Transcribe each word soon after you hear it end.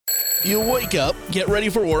You wake up, get ready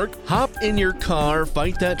for work, hop in your car,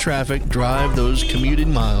 fight that traffic, drive those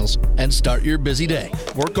commuting miles, and start your busy day.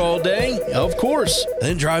 Work all day? Of course.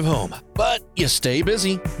 Then drive home. But you stay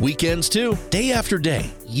busy. Weekends too. Day after day.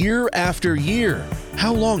 Year after year.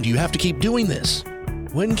 How long do you have to keep doing this?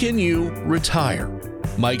 When can you retire?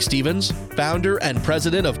 Mike Stevens, founder and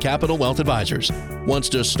president of Capital Wealth Advisors, wants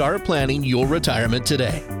to start planning your retirement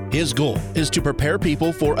today. His goal is to prepare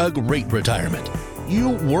people for a great retirement.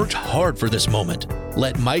 You worked hard for this moment.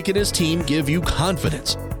 Let Mike and his team give you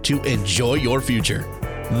confidence to enjoy your future.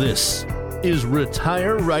 This is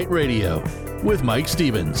Retire Right Radio with Mike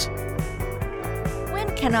Stevens.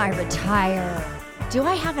 When can I retire? Do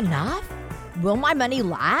I have enough? Will my money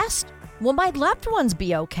last? Will my loved ones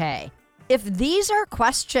be okay? If these are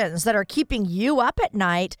questions that are keeping you up at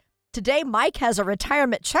night, today Mike has a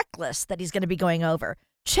retirement checklist that he's going to be going over.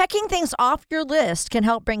 Checking things off your list can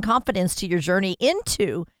help bring confidence to your journey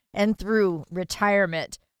into and through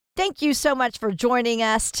retirement. Thank you so much for joining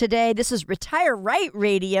us today. This is Retire Right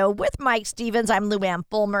Radio with Mike Stevens. I'm Lou Ann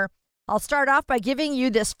Fulmer. I'll start off by giving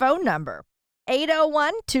you this phone number,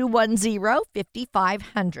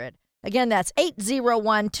 801-210-5500. Again, that's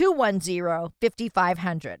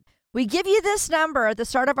 801-210-5500. We give you this number at the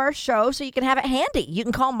start of our show so you can have it handy. You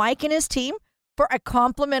can call Mike and his team for a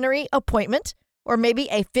complimentary appointment, or maybe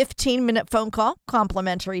a 15-minute phone call,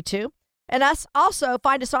 complimentary too. And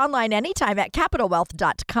find us online anytime at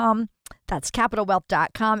capitalwealth.com. That's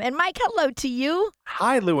capitalwealth.com. And Mike, hello to you.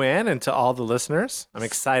 Hi, Luann, and to all the listeners. I'm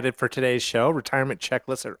excited for today's show. Retirement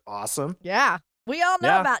checklists are awesome. Yeah. We all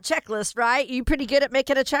know about checklists, right? You pretty good at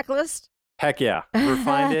making a checklist? Heck yeah.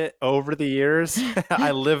 Refined it over the years. I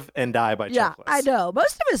live and die by checklists. Yeah, I know.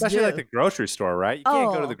 Most of us Especially do. like the grocery store, right? You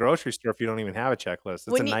can't go to the grocery store if you don't even have a checklist.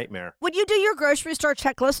 It's a nightmare. When you do your grocery store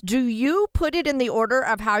checklist, do you put it in the order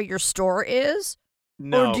of how your store is?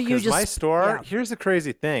 No, because my store, here's the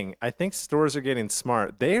crazy thing. I think stores are getting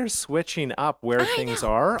smart. They are switching up where things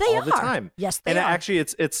are all the time. Yes, they are. And actually,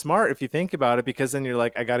 it's smart if you think about it, because then you're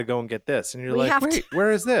like, I got to go and get this. And you're like, wait,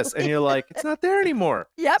 where is this? And you're like, it's not there anymore.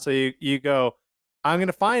 Yep. So you go, I'm going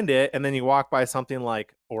to find it. And then you walk by something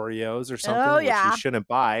like Oreos or something, which you shouldn't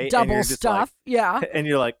buy. Double and stuff. And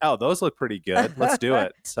you're like, oh, those look pretty good. Let's do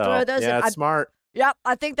it. So it's smart. Yep,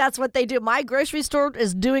 I think that's what they do. My grocery store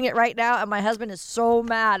is doing it right now, and my husband is so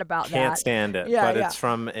mad about that. Can't stand it. Yeah, but it's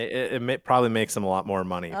from, it probably makes them a lot more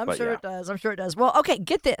money. I'm sure it does. I'm sure it does. Well, okay,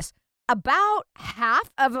 get this. About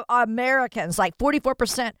half of Americans, like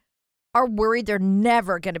 44%, are worried they're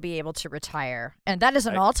never going to be able to retire. And that is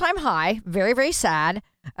an all-time high. Very, very sad.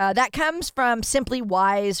 That comes from Simply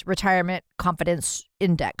Wise Retirement Confidence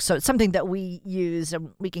Index. So it's something that we use and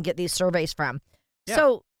we can get these surveys from. Yeah.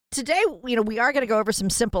 So today, we are going to go over some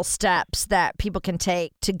simple steps that people can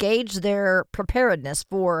take to gauge their preparedness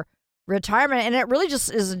for retirement. And it really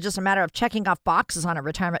just isn't just a matter of checking off boxes on a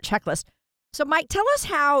retirement checklist. So, Mike, tell us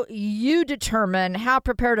how you determine how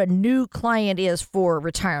prepared a new client is for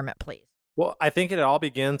retirement, please. Well, I think it all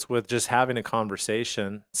begins with just having a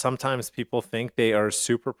conversation. Sometimes people think they are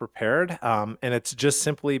super prepared, and it's just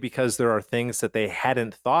simply because there are things that they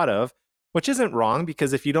hadn't thought of, which isn't wrong,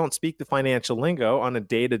 because if you don't speak the financial lingo on a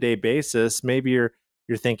day-to-day basis, maybe you're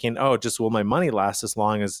thinking, oh, just will my money last as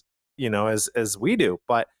long as, as we do?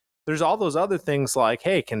 But there's all those other things like,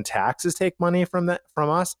 hey, can taxes take money from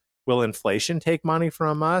us? Will inflation take money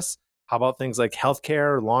from us? How about things like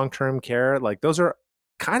healthcare, long-term care? Like those are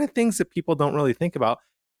kind of things that people don't really think about,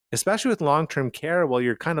 especially with long-term care. Well,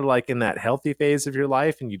 you're kind of like in that healthy phase of your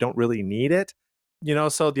life and you don't really need it.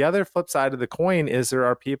 So the other flip side of the coin is there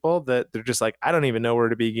are people that they're just like, I don't even know where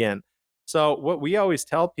to begin. So what we always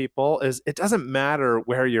tell people is it doesn't matter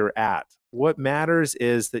where you're at. What matters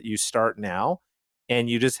is that you start now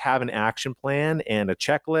and you just have an action plan and a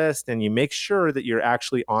checklist, and you make sure that you're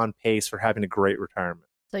actually on pace for having a great retirement.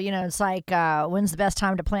 So, it's like, when's the best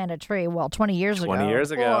time to plant a tree? Well, 20 years ago. 20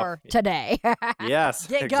 years ago. Or today. Yes.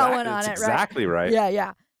 Get going on it, right? Exactly right.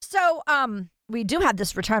 Yeah. So, we do have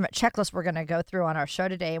this retirement checklist we're going to go through on our show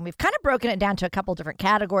today, and we've kind of broken it down to a couple different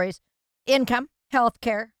categories: income,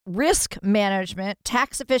 healthcare, risk management,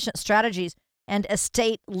 tax-efficient strategies, and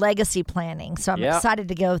estate legacy planning. So I'm excited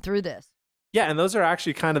to go through this. Yeah, and those are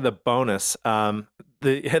actually kind of the bonus,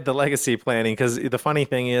 the legacy planning, because the funny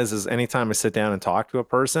thing is anytime I sit down and talk to a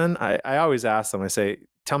person, I always ask them, I say,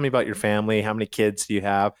 tell me about your family. How many kids do you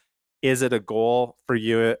have? Is it a goal for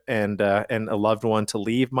you and a loved one to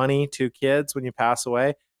leave money to kids when you pass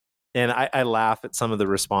away? And I laugh at some of the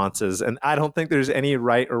responses, and I don't think there's any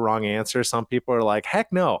right or wrong answer. Some people are like,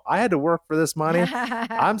 heck no, I had to work for this money.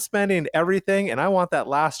 I'm spending everything, and I want that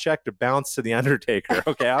last check to bounce to the undertaker.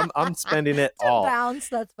 Okay, I'm spending it all. Bounce,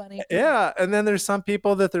 that's funny. Yeah, and then there's some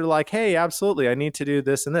people that they're like, hey, absolutely, I need to do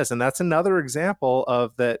this and this. And that's another example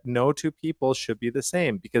of that no two people should be the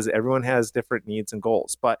same because everyone has different needs and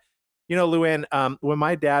goals. But Luann, when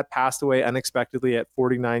my dad passed away unexpectedly at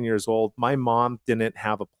 49 years old, my mom didn't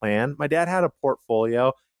have a plan. My dad had a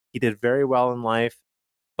portfolio. He did very well in life,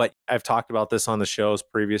 but I've talked about this on the shows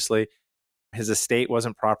previously. His estate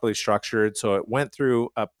wasn't properly structured, so it went through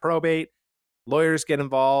a probate. Lawyers get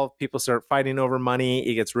involved. People start fighting over money.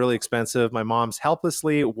 It gets really expensive. My mom's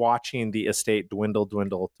helplessly watching the estate dwindle.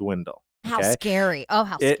 How scary. Oh,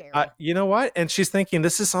 how scary. You know what? And she's thinking,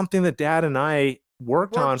 this is something that Dad and I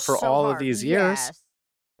worked on for so all hard. of these years. Yes.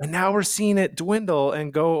 And now we're seeing it dwindle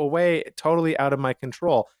and go away totally out of my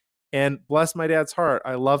control. And bless my dad's heart,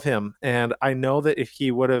 I love him. And I know that if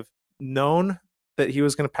he would have known that he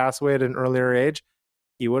was going to pass away at an earlier age,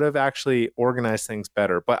 he would have actually organized things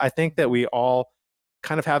better. But I think that we all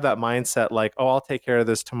kind of have that mindset like, oh, I'll take care of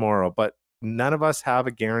this tomorrow. But none of us have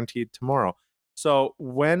a guaranteed tomorrow. So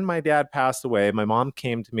when my dad passed away, my mom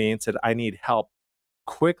came to me and said, I need help.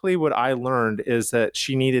 Quickly, what I learned is that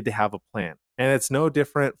she needed to have a plan. And it's no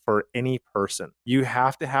different for any person. You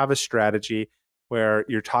have to have a strategy where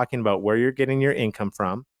you're talking about where you're getting your income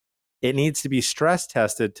from. It needs to be stress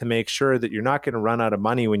tested to make sure that you're not going to run out of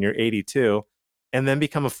money when you're 82 and then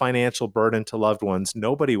become a financial burden to loved ones.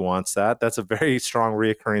 Nobody wants that. That's a very strong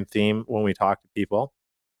reoccurring theme when we talk to people.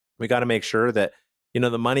 We got to make sure that,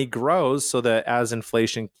 the money grows so that as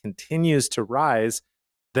inflation continues to rise,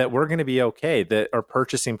 that we're going to be okay, that our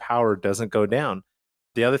purchasing power doesn't go down.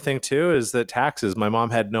 The other thing too is that taxes. My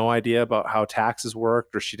mom had no idea about how taxes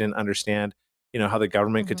worked, or she didn't understand, how the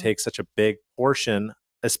government could take such a big portion,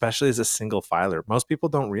 especially as a single filer. Most people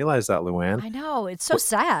don't realize that, Luann. I know. It's so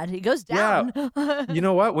sad. It goes down. Yeah. You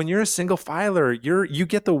know what? When you're a single filer, you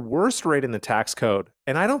get the worst rate in the tax code.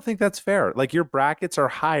 And I don't think that's fair. Like your brackets are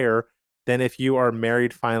higher than if you are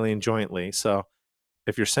married filing jointly. So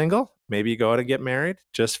if you're single, maybe you go out and get married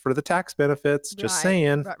just for the tax benefits. Just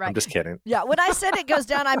saying. Right. I'm just kidding. Yeah. When I said it goes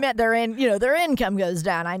down, I meant their income goes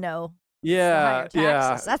down. I know. Yeah.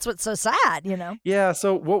 Yeah. That's what's so sad, Yeah.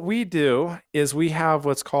 So what we do is we have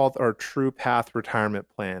what's called our True Path Retirement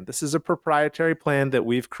Plan. This is a proprietary plan that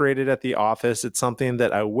we've created at the office. It's something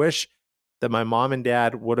that I wish that my mom and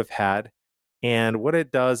dad would have had. And what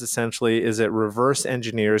it does essentially is it reverse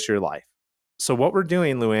engineers your life. So what we're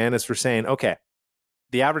doing, Luann, is we're saying, okay,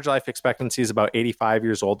 the average life expectancy is about 85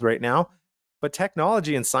 years old right now, but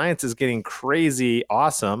technology and science is getting crazy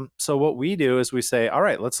awesome. So what we do is we say, all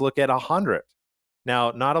right, let's look at 100.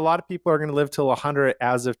 Now, not a lot of people are going to live till 100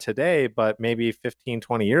 as of today, but maybe 15,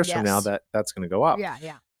 20 years from now, that's going to go up.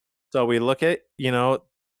 Yeah. So we look at,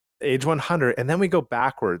 age 100, and then we go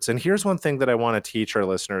backwards. And here's one thing that I want to teach our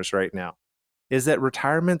listeners right now is that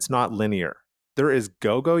retirement's not linear. There is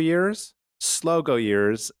go-go years, slow-go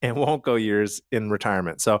years, and won't-go years in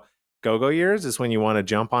retirement. So go-go years is when you want to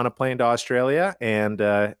jump on a plane to Australia and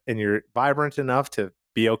you're vibrant enough to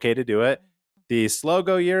be okay to do it. The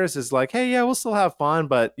slow-go years is like, hey, yeah, we'll still have fun,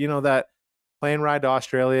 but that plane ride to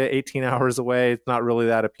Australia, 18 hours away, it's not really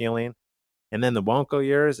that appealing. And then the won't-go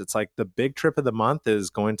years, it's like the big trip of the month is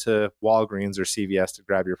going to Walgreens or CVS to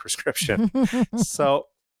grab your prescription. So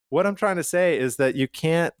what I'm trying to say is that you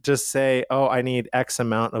can't just say, oh, I need X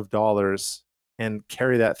amount of dollars and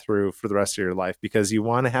carry that through for the rest of your life, because you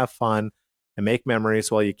want to have fun and make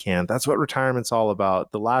memories while you can. That's what retirement's all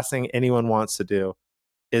about. The last thing anyone wants to do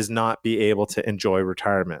is not be able to enjoy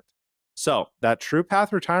retirement. So that True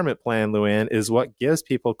Path Retirement Plan, Luann, is what gives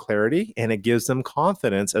people clarity and it gives them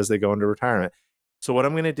confidence as they go into retirement. So what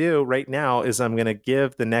I'm going to do right now is I'm going to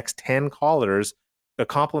give the next 10 callers a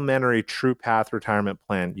complimentary True Path Retirement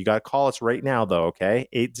Plan. You got to call us right now, though, okay?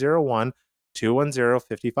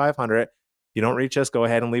 801-210-5500. If you don't reach us, go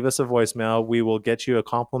ahead and leave us a voicemail. We will get you a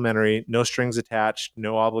complimentary, no strings attached,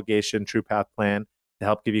 no obligation True Path Plan to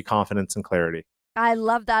help give you confidence and clarity. I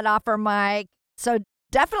love that offer, Mike. So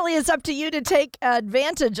definitely it's up to you to take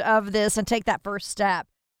advantage of this and take that first step.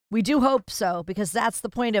 We do hope so, because that's the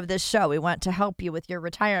point of this show. We want to help you with your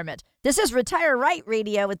retirement. This is Retire Right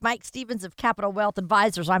Radio with Mike Stevens of Capital Wealth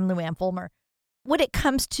Advisors. I'm Luann Fulmer. When it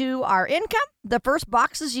comes to our income, the first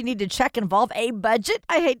boxes you need to check involve a budget.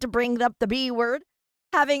 I hate to bring up the B word.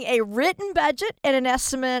 Having a written budget and an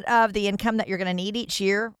estimate of the income that you're going to need each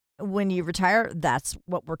year when you retire. That's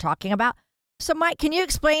what we're talking about. So, Mike, can you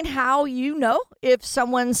explain how you know if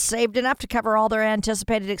someone's saved enough to cover all their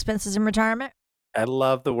anticipated expenses in retirement? I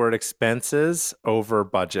love the word expenses over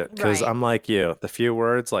budget because Right. I'm like you. The few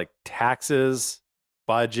words like taxes,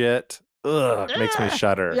 budget, makes me Ugh.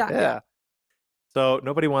 shudder. Yeah. Yeah. So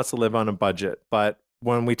nobody wants to live on a budget. But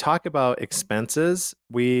when we talk about expenses,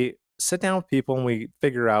 we sit down with people and we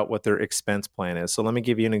figure out what their expense plan is. So let me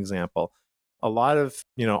give you an example. A lot of,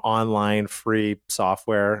 online free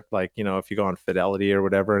software, like, if you go on Fidelity or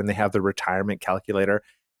whatever, and they have the retirement calculator,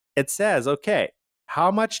 it says, okay,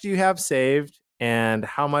 how much do you have saved and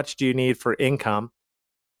how much do you need for income?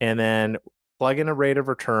 And then plug in a rate of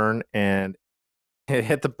return and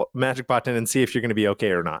hit the magic button and see if you're going to be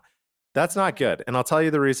okay or not. That's not good. And I'll tell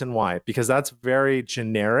you the reason why, because that's very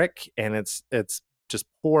generic and it's just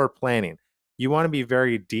poor planning. You want to be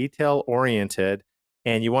very detail oriented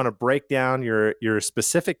and you want to break down your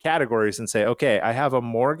specific categories and say, okay, I have a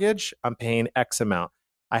mortgage, I'm paying X amount.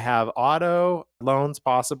 I have auto loans,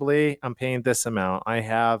 possibly, I'm paying this amount. I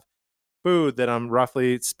have food that I'm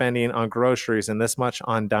roughly spending on groceries and this much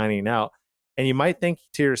on dining out. And you might think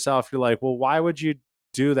to yourself, you're like, well, why would you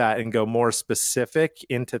do that and go more specific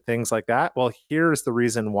into things like that? Well, here's the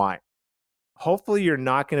reason why. Hopefully, you're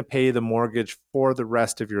not going to pay the mortgage for the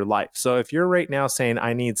rest of your life. So if you're right now saying,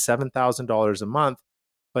 I need $7,000 a month,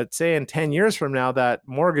 but say in 10 years from now, that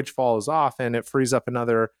mortgage falls off and it frees up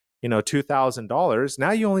another, $2,000.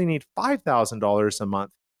 Now you only need $5,000 a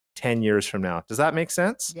month 10 years from now. Does that make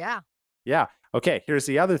sense? Yeah. Yeah. Okay. Here's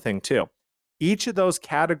the other thing too. Each of those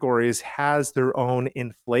categories has their own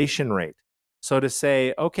inflation rate. So to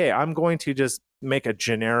say, okay, I'm going to just make a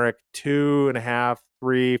generic 2.5%,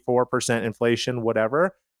 3%, 4% inflation,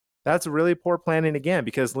 whatever, that's really poor planning again.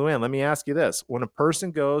 Because Luann, let me ask you this. When a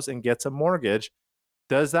person goes and gets a mortgage,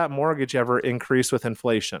 does that mortgage ever increase with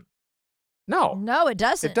inflation? No, it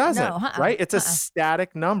doesn't. It doesn't, No, right? It's a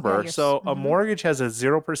static number. So a mortgage has a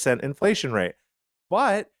 0% inflation rate.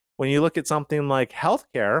 But when you look at something like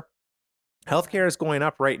healthcare is going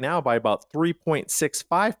up right now by about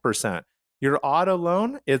 3.65%. Your auto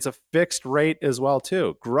loan is a fixed rate as well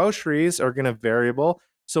too. Groceries are going to variable.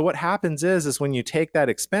 So what happens is when you take that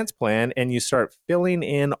expense plan and you start filling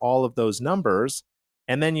in all of those numbers,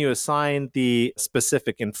 and then you assign the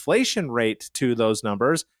specific inflation rate to those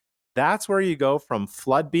numbers, that's where you go from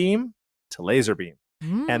flood beam to laser beam.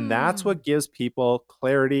 And that's what gives people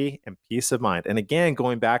clarity and peace of mind. And again,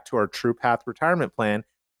 going back to our True Path retirement plan,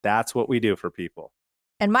 that's what we do for people.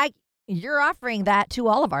 And Mike, you're offering that to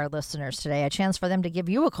all of our listeners today, a chance for them to give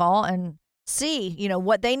you a call and see,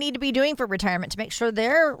 what they need to be doing for retirement to make sure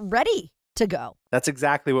they're ready to go. That's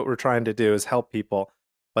exactly what we're trying to do, is help people.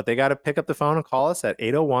 But they got to pick up the phone and call us at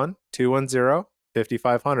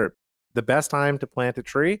 801-210-5500. The best time to plant a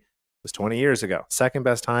tree was 20 years ago. Second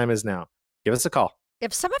best time is now. Give us a call.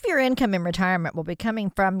 If some of your income in retirement will be coming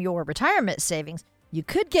from your retirement savings, you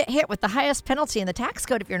could get hit with the highest penalty in the tax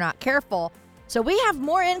code if you're not careful. So we have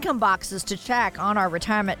more income boxes to check on our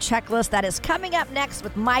retirement checklist. That is coming up next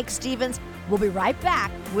with Mike Stevens. We'll be right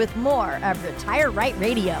back with more of Retire Right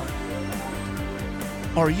Radio.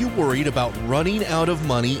 Are you worried about running out of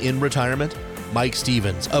money in retirement? Mike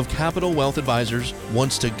Stevens of Capital Wealth Advisors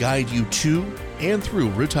wants to guide you to and through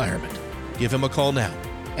retirement. Give him a call now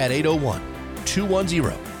at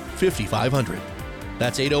 801-210-5500.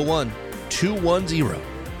 That's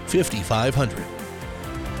 801-210-5500.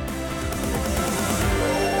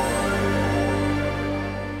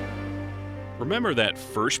 Remember that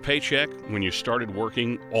first paycheck when you started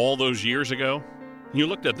working all those years ago? You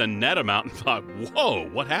looked at the net amount and thought, whoa,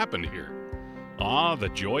 what happened here? Ah, the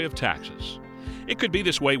joy of taxes. It could be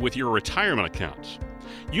this way with your retirement accounts.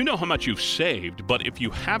 You know how much you've saved, but if you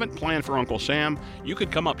haven't planned for Uncle Sam, you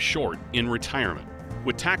could come up short in retirement.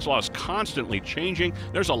 With tax laws constantly changing,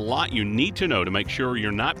 there's a lot you need to know to make sure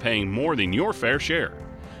you're not paying more than your fair share.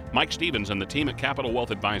 Mike Stevens and the team at Capital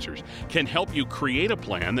Wealth Advisors can help you create a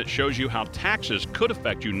plan that shows you how taxes could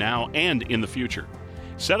affect you now and in the future.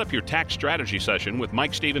 Set up your tax strategy session with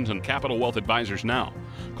Mike Stevens and Capital Wealth Advisors now.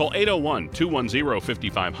 Call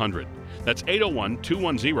 801-210-5500. That's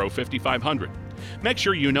 801-210-5500. Make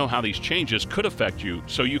sure you know how these changes could affect you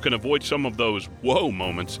so you can avoid some of those whoa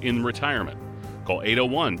moments in retirement. Call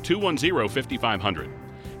 801-210-5500.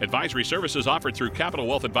 Advisory services offered through Capital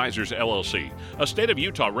Wealth Advisors, LLC, a state of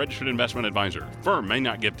Utah registered investment advisor. Firm may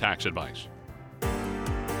not give tax advice.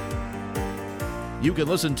 You can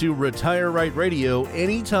listen to Retire Right Radio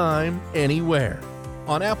anytime, anywhere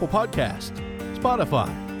on Apple Podcasts, Spotify,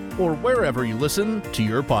 or wherever you listen to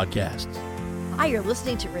your podcasts. Hi, you're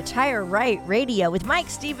listening to Retire Right Radio with Mike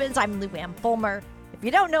Stevens. I'm Luann Fulmer. If you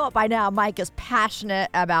don't know it by now, Mike is passionate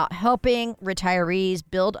about helping retirees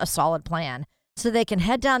build a solid plan so they can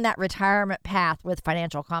head down that retirement path with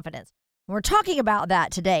financial confidence. We're talking about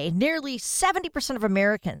that today. Nearly 70% of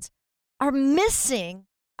Americans are missing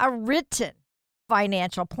a written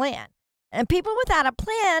financial plan. And people without a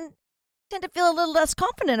plan tend to feel a little less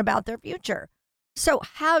confident about their future. So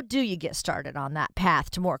how do you get started on that path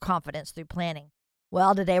to more confidence through planning?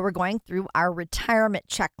 Well, today we're going through our retirement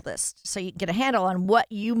checklist so you can get a handle on what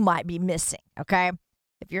you might be missing, okay?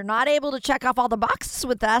 If you're not able to check off all the boxes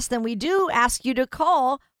with us, then we do ask you to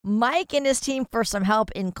call Mike and his team for some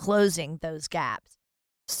help in closing those gaps.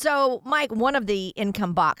 So, Mike, one of the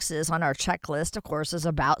income boxes on our checklist, of course, is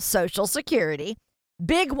about Social Security.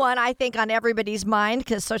 Big one, I think, on everybody's mind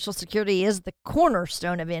because Social Security is the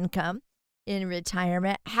cornerstone of income in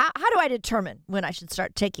retirement. How do I determine when I should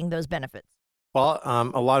start taking those benefits? Well,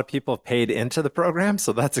 a lot of people have paid into the program,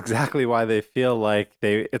 so that's exactly why they feel like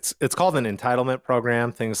it's called an entitlement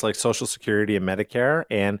program, things like Social Security and Medicare,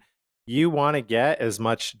 and you want to get as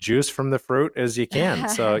much juice from the fruit as you can.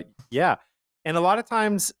 So, yeah. And a lot of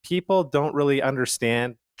times people don't really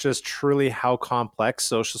understand just truly how complex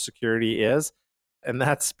Social Security is. And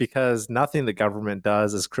that's because nothing the government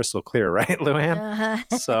does is crystal clear, right, Luann?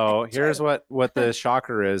 So here's what the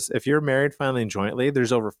shocker is. If you're married filing jointly,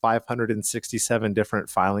 there's over 567 different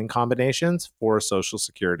filing combinations for Social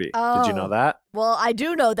Security. Did you know that? Well, I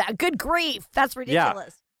do know that. Good grief. That's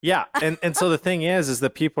ridiculous. Yeah. And so the thing is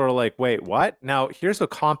that people are like, wait, what? Now, here's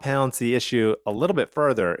what compounds the issue a little bit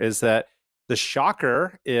further is that the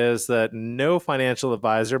shocker is that no financial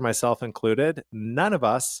advisor, myself included, none of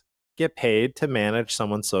us get paid to manage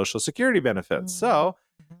someone's Social Security benefits. So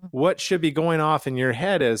what should be going off in your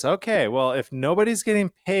head is, okay, well, if nobody's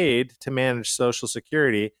getting paid to manage Social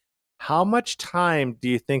Security, how much time do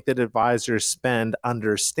you think that advisors spend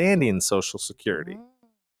understanding Social Security?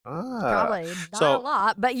 Probably not a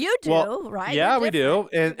lot, but you do, right? Yeah, we do.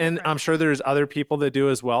 And I'm sure there's other people that do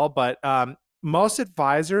as well. But most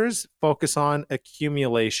advisors focus on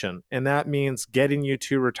accumulation. And that means getting you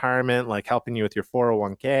to retirement, like helping you with your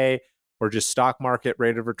 401k or just stock market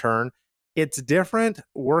rate of return. It's different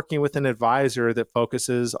working with an advisor that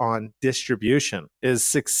focuses on distribution, is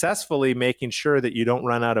successfully making sure that you don't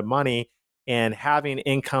run out of money and having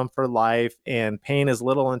income for life and paying as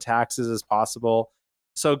little in taxes as possible.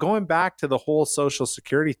 So going back to the whole Social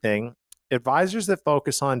Security thing, advisors that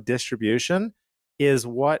focus on distribution is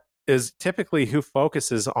typically who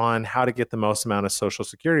focuses on how to get the most amount of Social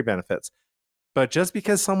Security benefits. But just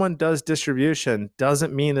because someone does distribution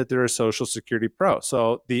doesn't mean that they're a Social Security pro.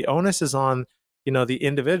 So the onus is on, the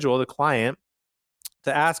individual, the client,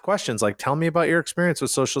 to ask questions like, tell me about your experience with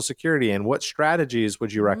Social Security and what strategies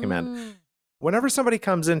would you recommend? Whenever somebody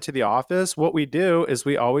comes into the office, what we do is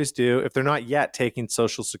we always do, if they're not yet taking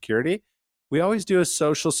Social Security, we always do a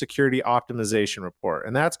Social Security optimization report.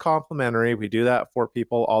 And that's complimentary. We do that for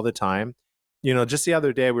people all the time. Just the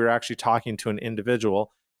other day, we were actually talking to an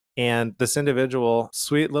individual, and this individual,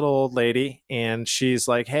 sweet little old lady, and she's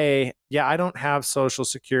like, hey, yeah, I don't have Social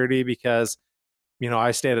Security because,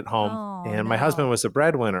 I stayed at home and my husband was the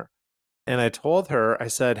breadwinner. And I told her, I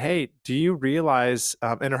said, hey, do you realize,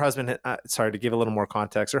 and her husband, sorry, to give a little more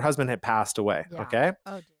context, her husband had passed away. Yeah. Okay.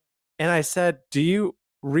 Oh, dear. And I said, do you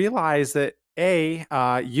realize that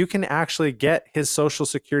you can actually get his Social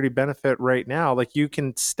Security benefit right now? Like you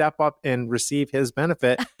can step up and receive his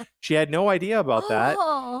benefit. She had no idea about that.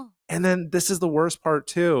 And then this is the worst part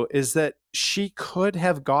too, is that she could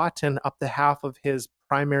have gotten up to half of his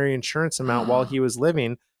primary insurance amount while he was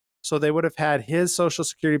living. So they would have had his Social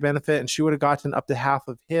Security benefit and she would have gotten up to half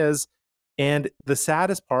of his. And the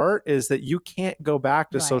saddest part is that you can't go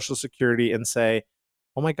back to Social Security and say,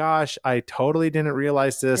 oh my gosh, I totally didn't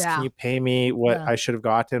realize this. Yeah. Can you pay me what I should have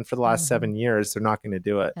gotten for the last 7 years? They're not going to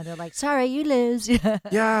do it. And they're like, sorry, you lose.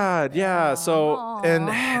 Yeah. So,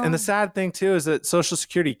 and the sad thing too is that Social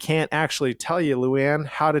Security can't actually tell you, Luann,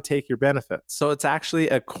 how to take your benefits. So it's actually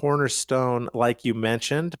a cornerstone, like you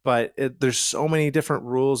mentioned, but there's so many different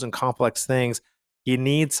rules and complex things. You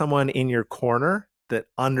need someone in your corner that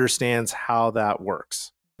understands how that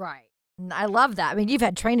works. Right. And I love that. I mean, you've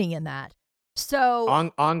had training in that. So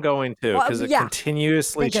ongoing too, because it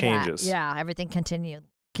continuously changes. Yeah, everything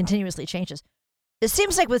continuously changes. It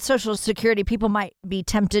seems like with Social Security, people might be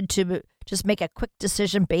tempted to just make a quick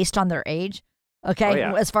decision based on their age. Okay,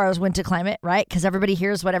 as far as when to claim it, right? Because everybody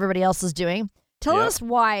hears what everybody else is doing. Tell us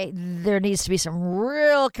why there needs to be some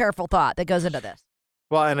real careful thought that goes into this.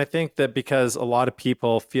 Well, and I think that because a lot of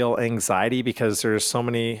people feel anxiety because there's so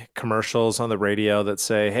many commercials on the radio that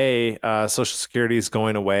say, hey, Social Security is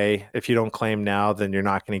going away. If you don't claim now, then you're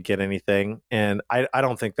not going to get anything. And I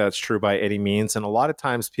don't think that's true by any means. And a lot of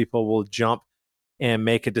times people will jump and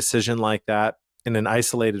make a decision like that in an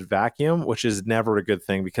isolated vacuum, which is never a good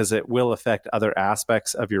thing because it will affect other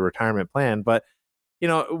aspects of your retirement plan. But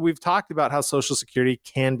we've talked about how Social Security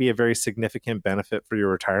can be a very significant benefit for your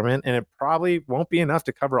retirement, and it probably won't be enough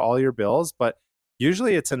to cover all your bills, but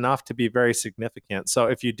usually it's enough to be very significant. So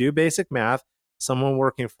if you do basic math, someone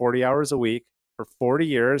working 40 hours a week for 40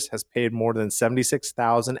 years has paid more than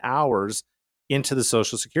 76,000 hours into the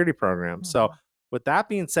Social Security program. So with that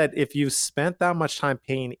being said, if you've spent that much time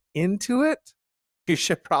paying into it, you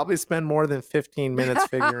should probably spend more than 15 minutes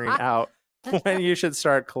figuring out when you should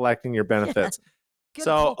start collecting your benefits. Good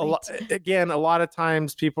So point. a lot of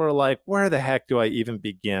times people are like, where the heck do I even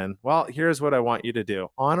begin? Well, here's what I want you to do.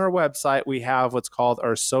 On our website, we have what's called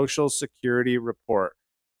our Social Security Report.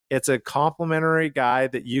 It's a complimentary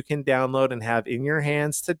guide that you can download and have in your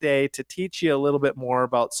hands today to teach you a little bit more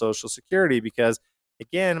about Social Security. Because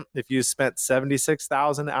again, if you spent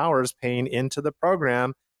 76,000 hours paying into the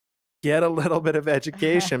program, get a little bit of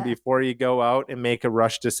education before you go out and make a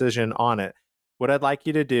rush decision on it. What I'd like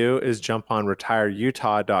you to do is jump on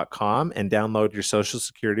retireutah.com and download your Social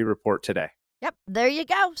Security report today. Yep, there you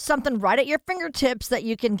go. Something right at your fingertips that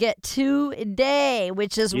you can get today,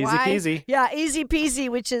 which is Easy peasy. Yeah, easy peasy,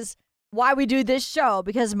 which is why we do this show,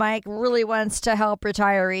 because Mike really wants to help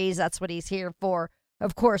retirees. That's what he's here for.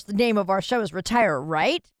 Of course, the name of our show is Retire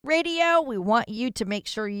Right Radio. We want you to make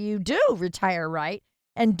sure you do retire right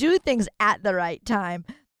and do things at the right time.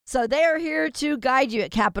 So they are here to guide you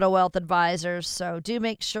at Capital Wealth Advisors. So do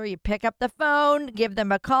make sure you pick up the phone, give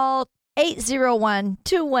them a call,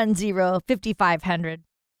 801-210-5500,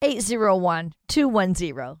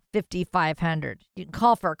 801-210-5500. You can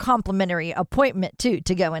call for a complimentary appointment, too,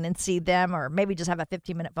 to go in and see them, or maybe just have a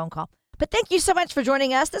 15-minute phone call. But thank you so much for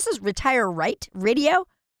joining us. This is Retire Right Radio.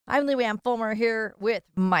 I'm Leanne Fulmer here with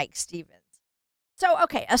Mike Stevens. So,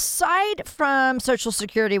 okay, aside from Social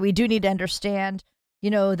Security, we do need to understand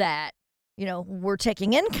that, we're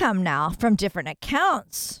taking income now from different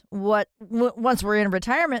accounts once we're in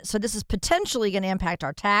retirement. So this is potentially going to impact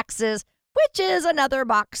our taxes, which is another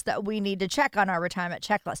box that we need to check on our retirement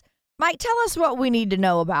checklist. Mike, tell us what we need to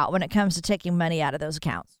know about when it comes to taking money out of those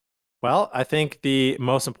accounts. Well, I think the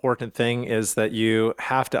most important thing is that you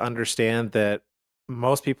have to understand that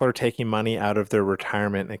most people are taking money out of their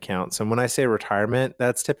retirement accounts. And when I say retirement,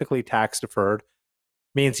 that's typically tax deferred.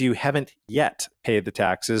 Means you haven't yet paid the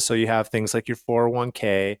taxes. So you have things like your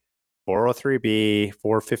 401k, 403b,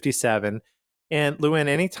 457. And Luann,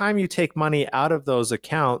 anytime you take money out of those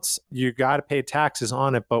accounts, you got to pay taxes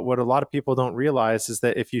on it. But what a lot of people don't realize is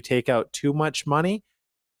that if you take out too much money,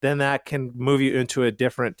 then that can move you into a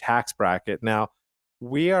different tax bracket. Now,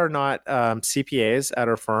 we are not CPAs at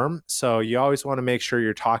our firm, so you always want to make sure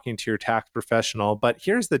you're talking to your tax professional. But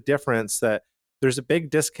here's the difference, that there's a big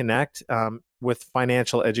disconnect with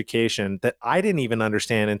financial education that I didn't even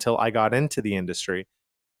understand until I got into the industry,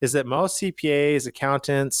 is that most CPAs,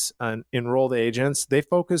 accountants, and enrolled agents, they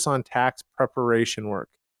focus on tax preparation work.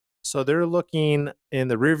 So they're looking in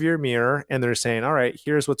the rearview mirror and they're saying, all right,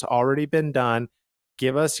 here's what's already been done.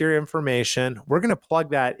 Give us your information. We're going to plug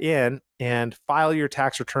that in and file your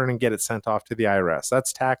tax return and get it sent off to the IRS.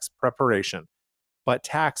 That's tax preparation. But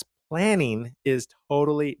tax planning is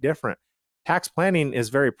totally different. Tax planning is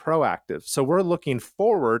very proactive. So we're looking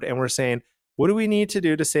forward and we're saying, what do we need to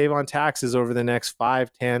do to save on taxes over the next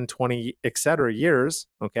 5, 10, 20, et cetera years?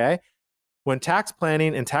 Okay. When tax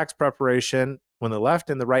planning and tax preparation, when the left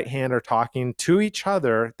and the right hand are talking to each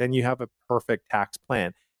other, then you have a perfect tax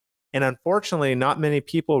plan. And unfortunately, not many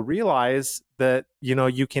people realize that,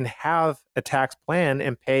 you can have a tax plan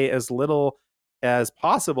and pay as little as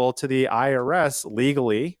possible to the IRS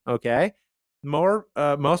legally. Okay.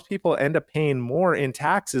 Most people end up paying more in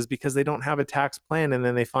taxes because they don't have a tax plan. And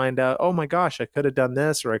then they find out, oh my gosh, I could have done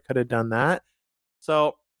this or I could have done that.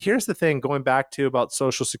 So here's the thing, going back to about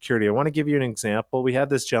Social Security. I want to give you an example. We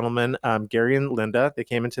had this gentleman, Gary and Linda, they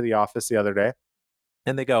came into the office the other day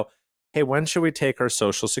and they go, hey, when should we take our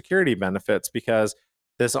Social Security benefits? Because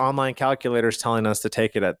this online calculator is telling us to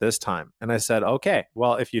take it at this time. And I said, okay,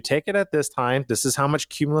 well, if you take it at this time, this is how much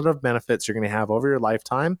cumulative benefits you're going to have over your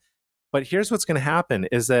lifetime. But here's what's going to happen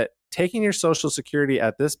is that taking your Social Security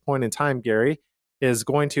at this point in time, Gary, is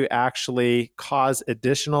going to actually cause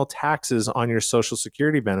additional taxes on your Social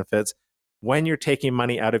Security benefits when you're taking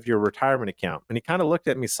money out of your retirement account. And he kind of looked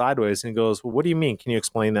at me sideways and goes, well, what do you mean? Can you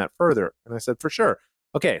explain that further? And I said, for sure.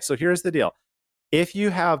 Okay, so here's the deal. If you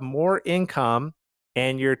have more income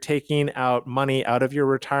and you're taking out money out of your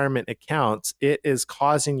retirement accounts, it is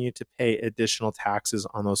causing you to pay additional taxes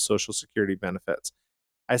on those Social Security benefits.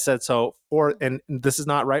 I said, and this is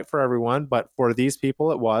not right for everyone, but for these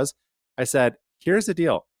people it was. I said, here's the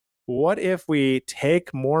deal. what if we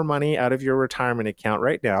take more money out of your retirement account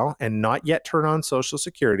right now and not yet turn on Social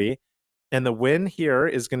Security? And the win here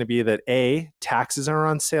is going to be that A, taxes are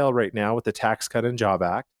on sale right now with the Tax Cut and Job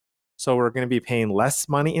Act. So we're going to be paying less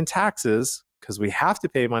money in taxes because we have to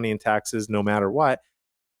pay money in taxes no matter what,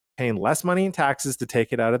 paying less money in taxes to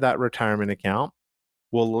take it out of that retirement account.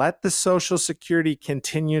 We'll let the Social Security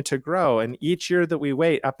continue to grow. And each year that we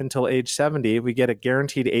wait up until age 70, we get a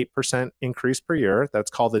guaranteed 8% increase per year.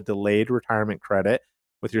 That's called a delayed retirement credit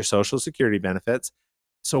with your Social Security benefits.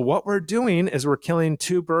 So what we're doing is we're killing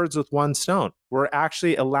two birds with one stone. We're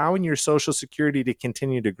actually allowing your Social Security to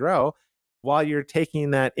continue to grow while you're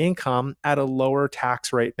taking that income at a lower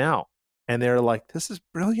tax rate now. And they're like, this is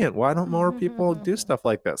brilliant. Why don't more people do stuff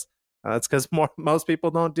like this? That's because most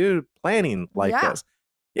people don't do planning like this.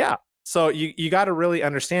 Yeah. So you got to really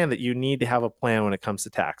understand that you need to have a plan when it comes to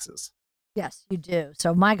taxes. Yes, you do.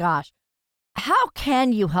 So my gosh, how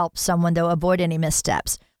can you help someone though avoid any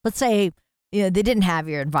missteps? Let's say they didn't have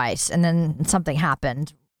your advice and then something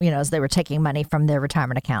happened, as they were taking money from their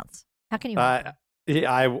retirement accounts. How can you help them?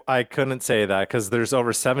 I couldn't say that because there's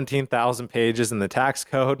over 17,000 pages in the tax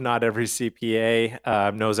code. Not every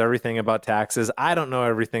CPA knows everything about taxes. I don't know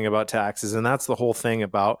everything about taxes. And that's the whole thing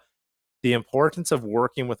about the importance of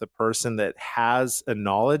working with a person that has a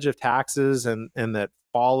knowledge of taxes and that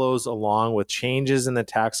follows along with changes in the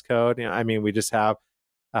tax code. We just have,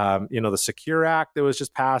 the Secure Act that was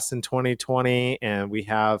just passed in 2020. And we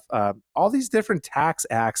have all these different tax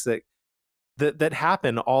acts that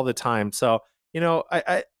happen all the time. So,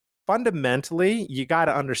 I fundamentally, you got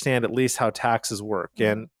to understand at least how taxes work.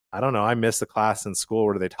 And I don't know, I missed a class in school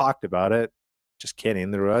where they talked about it. Just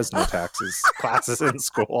kidding. There was no taxes classes in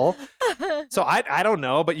school. So I don't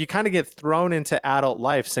know, but you kind of get thrown into adult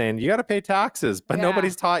life saying you got to pay taxes, but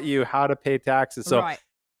nobody's taught you how to pay taxes. So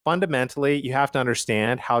fundamentally, you have to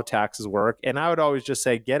understand how taxes work. And I would always just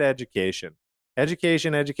say, get education.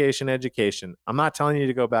 Education, education, education. I'm not telling you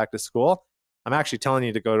to go back to school. I'm actually telling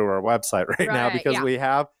you to go to our website right now because we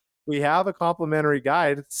have a complimentary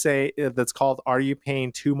guide that's called Are You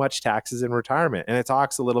Paying Too Much Taxes in Retirement? And it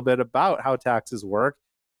talks a little bit about how taxes work.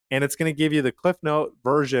 And it's going to give you the Cliff Note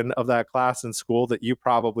version of that class in school that you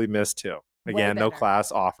probably missed too. Again, no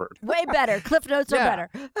class offered. Way better. Cliff Notes are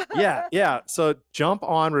better. Yeah. So jump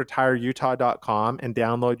on retireutah.com and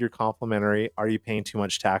download your complimentary Are You Paying Too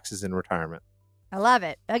Much Taxes in Retirement? I love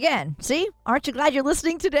it. Again, see, aren't you glad you're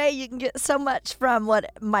listening today? You can get so much from what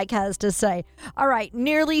Mike has to say. All right,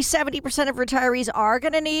 nearly 70% of retirees are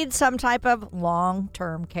going to need some type of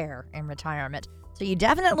long-term care in retirement. So you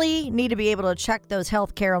definitely need to be able to check those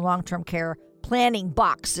health care and long-term care planning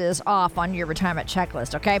boxes off on your retirement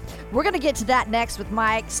checklist, okay? We're going to get to that next with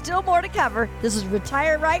Mike. Still more to cover. This is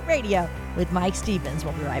Retire Right Radio with Mike Stevens.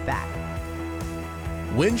 We'll be right back.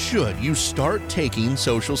 When should you start taking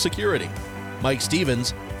Social Security? Mike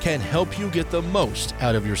Stevens can help you get the most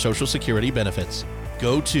out of your Social Security benefits.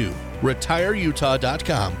 Go to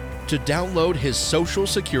retireutah.com to download his Social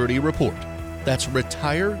Security report. That's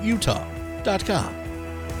retireutah.com.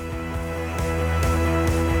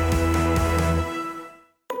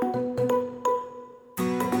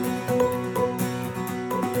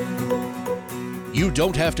 You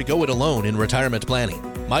don't have to go it alone in retirement planning.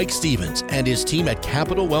 Mike Stevens and his team at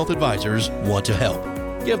Capital Wealth Advisors want to help.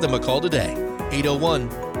 Give them a call today.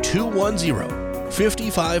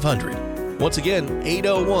 801-210-5500. Once again,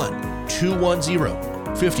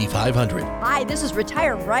 801-210-5500. Hi, this is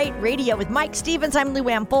Retire Right Radio with Mike Stevens. I'm Lou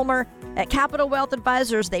Ann Fulmer. At Capital Wealth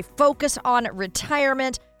Advisors, they focus on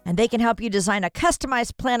retirement, and they can help you design a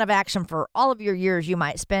customized plan of action for all of your years you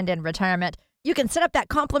might spend in retirement. You can set up that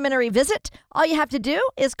complimentary visit. All you have to do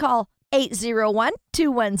is call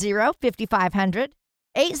 801-210-5500,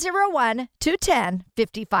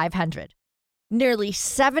 801-210-5500. Nearly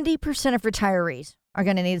 70% of retirees are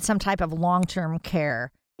going to need some type of long-term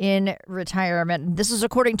care in retirement. This is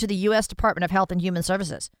according to the U.S. Department of Health and Human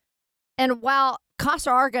Services. And while costs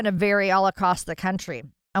are going to vary all across the country,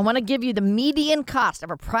 I want to give you the median cost of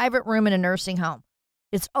a private room in a nursing home.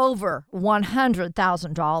 It's over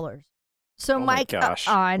 $100,000. So, Mike,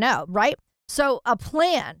 I know, right? So a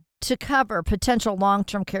plan to cover potential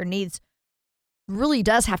long-term care needs really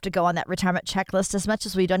does have to go on that retirement checklist as much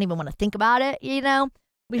as we don't even want to think about it,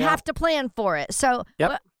 We have to plan for it. So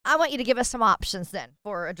I want you to give us some options then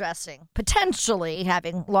for addressing potentially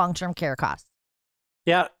having long-term care costs.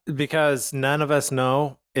 Yeah, because none of us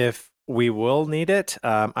know if we will need it.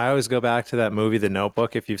 I always go back to that movie, The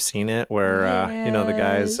Notebook, if you've seen it, where, the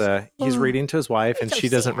guy's, he's reading to his wife and she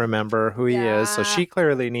doesn't remember who he is. So she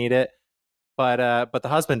clearly need it. But the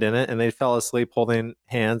husband didn't, and they fell asleep holding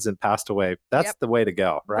hands and passed away. That's Yep. the way to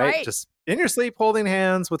go, right? Right. Just in your sleep holding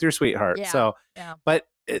hands with your sweetheart. Yeah. So, Yeah. but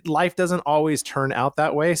life doesn't always turn out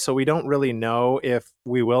that way. So we don't really know if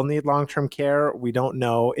we will need long-term care. We don't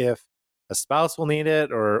know if a spouse will need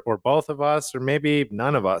it, or both of us, or maybe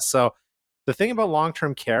none of us. So the thing about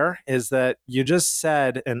long-term care is that you just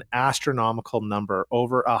said an astronomical number,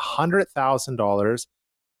 over $100,000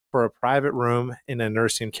 for a private room in a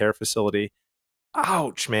nursing care facility.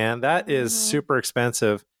 Ouch, man, that is super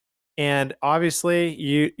expensive. And obviously,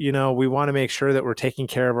 you know, we want to make sure that we're taking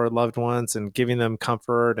care of our loved ones and giving them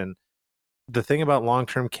comfort. And the thing about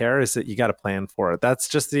long-term care is that you got to plan for it. That's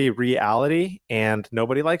just the reality, and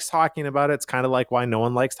nobody likes talking about it. It's kind of like why no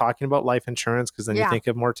one likes talking about life insurance, because then you Yeah. think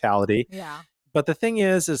of mortality. Yeah. But the thing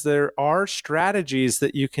is there are strategies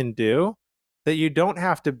that you can do that you don't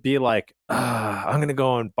have to be like, I'm going to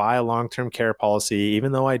go and buy a long-term care policy,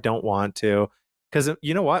 even though I don't want to. Because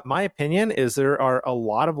you know what? My opinion is there are a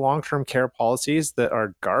lot of long-term care policies that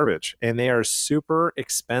are garbage, and they are super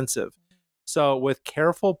expensive. So with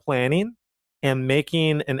careful planning and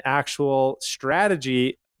making an actual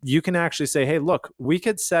strategy, you can actually say, hey, look, we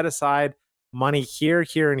could set aside money here,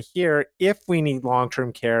 here, and here if we need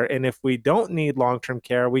long-term care. And if we don't need long-term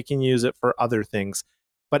care, we can use it for other things.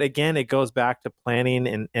 But again, it goes back to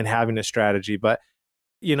planning and having a strategy. But,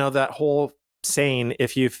 you know, that whole saying,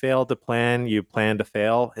 if you fail to plan, you plan to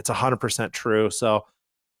fail, it's 100% true. So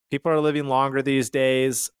people are living longer these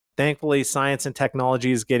days. Thankfully, science and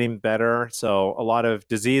technology is getting better. So a lot of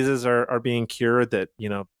diseases are being cured that, you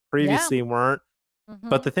know, previously weren't.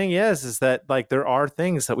 But the thing is that like there are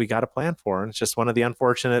things that we got to plan for. And it's just one of the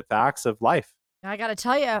unfortunate facts of life. I got to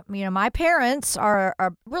tell you, my parents are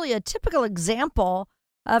really a typical example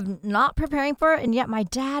of not preparing for it. And yet my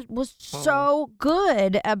dad was so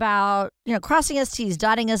good about, crossing his T's,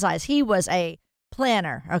 dotting his I's. He was a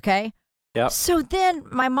planner. Okay. Yep. So then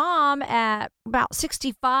my mom at about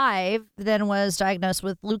 65 then was diagnosed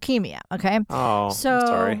with leukemia. Okay. Oh, So, I'm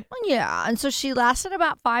sorry. yeah. And so she lasted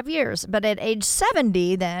about 5 years. But at age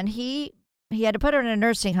 70, then he had to put her in a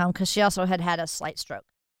nursing home because she also had a slight stroke.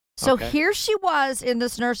 So Okay. here she was in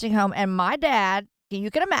this nursing home. And my dad,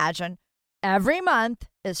 you can imagine, every month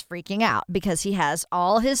is freaking out because he has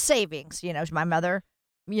all his savings. My mother,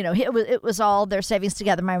 it was all their savings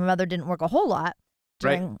together. My mother didn't work a whole lot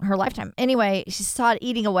during her lifetime. Anyway, she saw it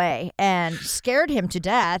eating away and scared him to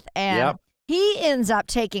death. And he ends up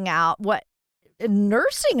taking out what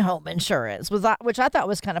nursing home insurance was, which I thought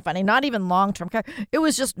was kind of funny. Not even long-term care. It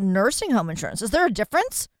was just nursing home insurance. Is there a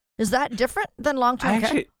difference? Is that different than long-term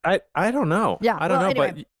care? I don't know. Yeah, I don't know.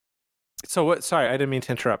 anyway. But so what? Sorry, I didn't mean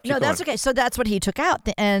to interrupt. Keep No, that's going. okay. So that's what he took out.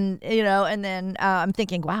 And then I'm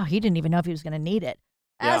thinking, wow, he didn't even know if he was going to need it.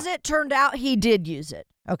 As it turned out, he did use it.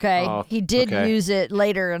 Okay. Oh, He did okay. use it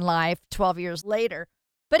later in life, 12 years later.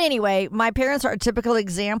 But anyway, my parents are a typical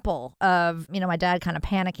example of, my dad kind of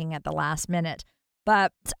panicking at the last minute.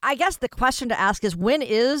 But I guess the question to ask is, when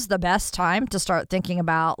is the best time to start thinking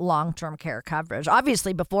about long-term care coverage?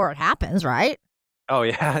 Obviously before it happens, right? Oh,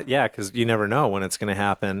 yeah. Yeah. Because you never know when it's going to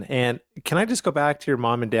happen. And can I just go back to your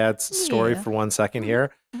mom and dad's story Yeah. for 1 second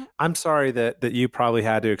here? I'm sorry that you probably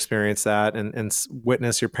had to experience that and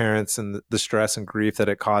witness your parents and the stress and grief that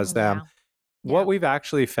it caused them. Yeah. What we've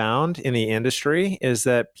actually found in the industry is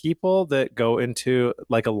that people that go into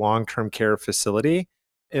like a long-term care facility,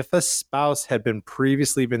 if a spouse had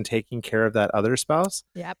previously been taking care of that other spouse,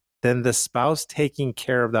 Yep. then the spouse taking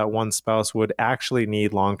care of that one spouse would actually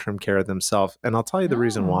need long-term care themselves. And I'll tell you the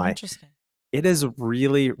reason why. Interesting. It is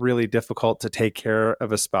really, really difficult to take care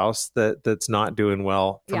of a spouse that's not doing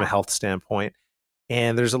well from a Yeah. health standpoint.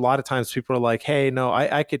 And there's a lot of times people are like, hey, no,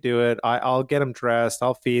 I could do it. I'll get them dressed.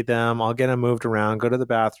 I'll feed them. I'll get them moved around, go to the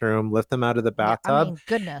bathroom, lift them out of the Yeah, bathtub.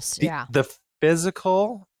 goodness. The, Yeah. the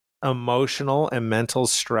physical, emotional, and mental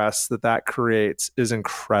stress that creates is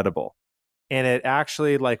incredible. And it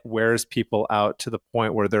actually like wears people out to the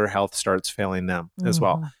point where their health starts failing them as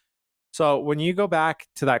well. Mhm. So when you go back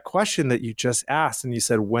to that question that you just asked and you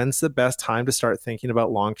said, when's the best time to start thinking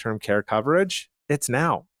about long-term care coverage? It's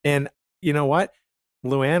now. And you know what,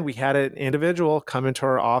 Luann, we had an individual come into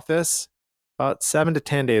our office about 7 to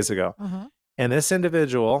 10 days ago. Mhm. And this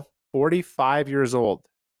individual, 45 years old,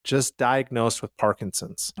 just diagnosed with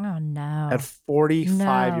Parkinson's Oh, no. at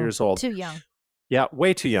 45 No. years old. Too young. Yeah,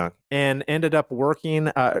 way too young. And ended up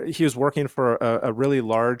working, he was working for a really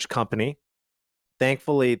large company.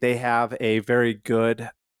 Thankfully, they have a very good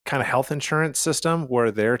kind of health insurance system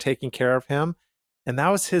where they're taking care of him. And that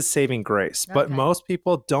was his saving grace. But Okay. most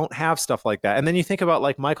people don't have stuff like that. And then you think about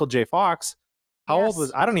like Michael J. Fox, How old Yes.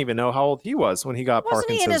 was, I don't even know how old he was when he got Wasn't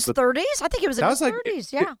Parkinson's. he in his but 30s? I think he was in that his was like,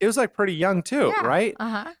 30s. Yeah. it was like pretty young too, Yeah. right?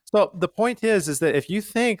 Uh-huh. So the point is that if you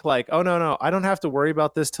think like, oh, no, I don't have to worry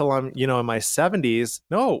about this till I'm, in my 70s.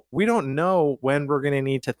 No, we don't know when we're going to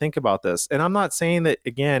need to think about this. And I'm not saying that,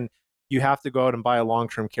 again, you have to go out and buy a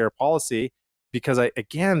long-term care policy, because I,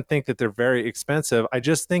 again, think that they're very expensive. I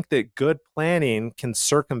just think that good planning can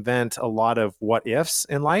circumvent a lot of what ifs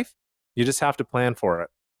in life. You just have to plan for it.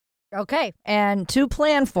 Okay. And to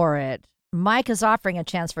plan for it, Mike is offering a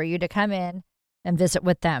chance for you to come in and visit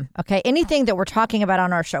with them. Okay. Anything that we're talking about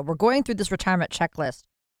on our show, we're going through this retirement checklist.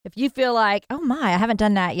 If you feel like, oh my, I haven't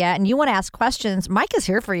done that yet, and you want to ask questions, Mike is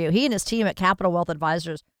here for you. He and his team at Capital Wealth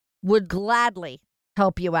Advisors would gladly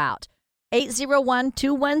help you out.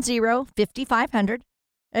 801-210-5500.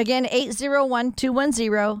 Again,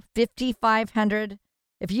 801-210-5500.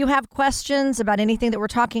 If you have questions about anything that we're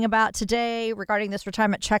talking about today regarding this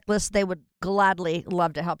retirement checklist, they would gladly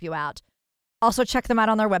love to help you out. Also, check them out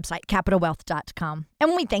on their website, capitalwealth.com.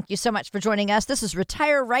 And we thank you so much for joining us. This is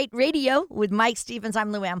Retire Right Radio with Mike Stevens.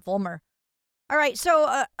 I'm Lou Ann Fulmer. All right,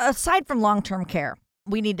 so aside from long-term care,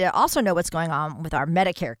 we need to also know what's going on with our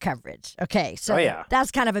Medicare coverage. Okay, so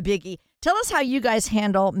that's kind of a biggie. Tell us how you guys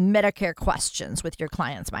handle Medicare questions with your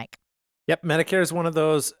clients, Mike. Yep, Medicare is one of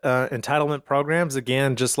those entitlement programs,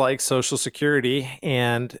 again, just like Social Security.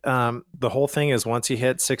 And the whole thing is, once you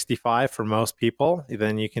hit 65 for most people,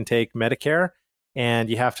 then you can take Medicare, and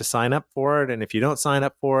you have to sign up for it. And if you don't sign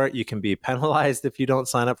up for it, you can be penalized if you don't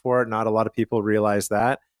sign up for it. Not a lot of people realize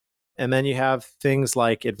that. And then you have things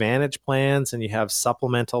like Advantage plans, and you have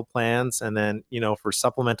supplemental plans. And then, for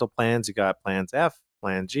supplemental plans, you got plans F,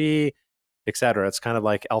 plan G, etc. It's kind of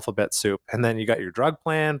like alphabet soup. And then you got your drug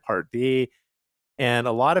plan, Part D. And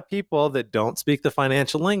a lot of people that don't speak the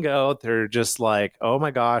financial lingo, they're just like, oh my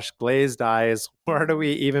gosh, glazed eyes. Where do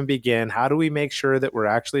we even begin? How do we make sure that we're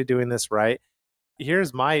actually doing this right?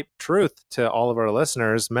 Here's my truth to all of our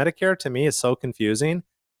listeners. Medicare to me is so confusing.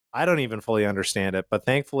 I don't even fully understand it. But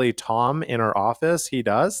thankfully, Tom in our office, he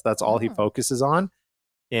does. That's all he focuses on.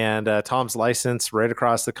 And Tom's licensed right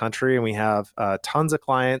across the country. And we have tons of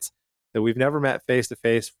clients that we've never met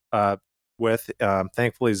face-to-face with.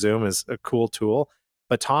 Thankfully, Zoom is a cool tool.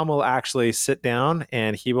 But Tom will actually sit down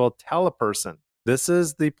and he will tell a person, this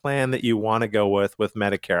is the plan that you want to go with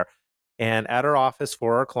Medicare. And at our office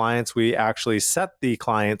for our clients, we actually set the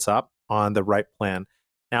clients up on the right plan.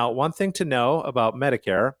 Now, one thing to know about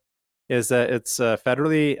Medicare is that it's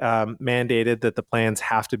federally mandated that the plans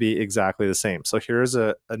have to be exactly the same. So here's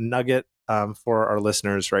a nugget for our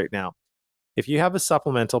listeners right now. If you have a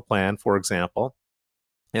supplemental plan, for example,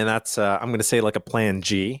 and that's, I'm going to say like a plan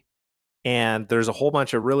G, and there's a whole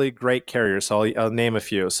bunch of really great carriers. So I'll name a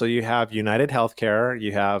few. So you have United Healthcare,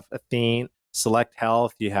 you have Athene, Select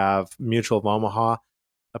Health, you have Mutual of Omaha,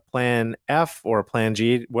 a plan F or a plan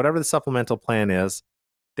G, whatever the supplemental plan is,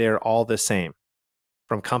 they're all the same.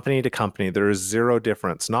 From company to company, there is zero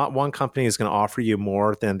difference. Not one company is going to offer you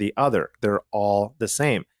more than the other. They're all the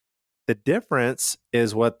same. The difference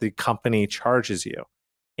is what the company charges you.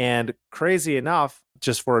 And crazy enough,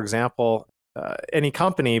 just for example, any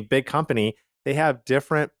company, big company, they have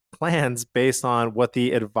different plans based on what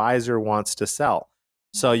the advisor wants to sell.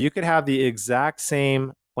 So you could have the exact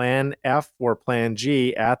same plan F or plan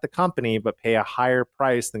G at the company, but pay a higher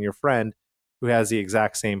price than your friend who has the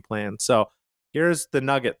exact same plan. So here's the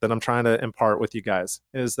nugget that I'm trying to impart with you guys,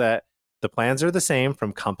 is that the plans are the same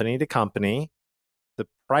from company to company. The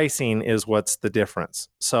pricing is what's the difference.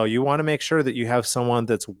 So you want to make sure that you have someone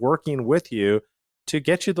that's working with you to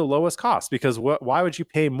get you the lowest cost, because why would you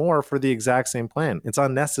pay more for the exact same plan? It's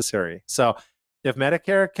unnecessary. So if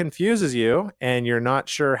Medicare confuses you and you're not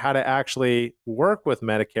sure how to actually work with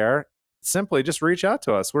Medicare, simply just reach out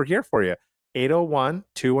to us. We're here for you.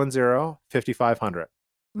 801-210-5500.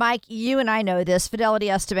 Mike, you and I know this. Fidelity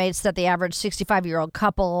estimates that the average 65-year-old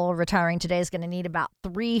couple retiring today is going to need about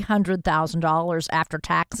 $300,000 after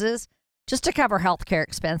taxes just to cover health care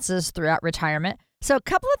expenses throughout retirement. So a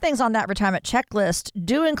couple of things on that retirement checklist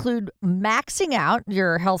do include maxing out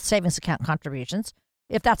your health savings account contributions,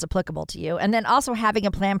 if that's applicable to you, and then also having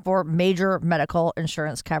a plan for major medical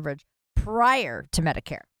insurance coverage prior to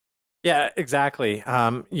Medicare. Yeah, exactly.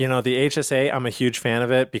 The HSA, I'm a huge fan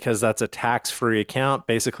of it because that's a tax-free account.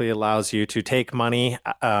 Basically allows you to take money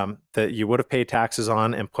that you would have paid taxes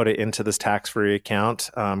on and put it into this tax-free account,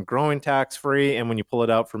 growing tax-free. And when you pull it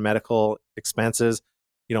out for medical expenses,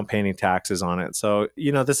 you don't pay any taxes on it. So,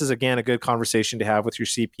 this is, again, a good conversation to have with your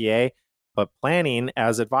CPA. But planning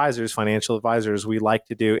as advisors, financial advisors, we like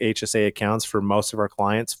to do HSA accounts for most of our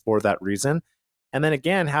clients for that reason. And then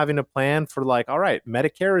again, having a plan for like, all right,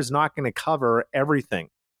 Medicare is not going to cover everything.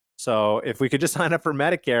 So if we could just sign up for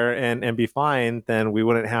Medicare and be fine, then we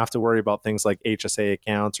wouldn't have to worry about things like HSA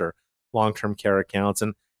accounts or long-term care accounts.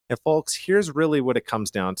 And folks, here's really what it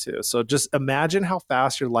comes down to. So just imagine how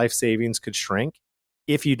fast your life savings could shrink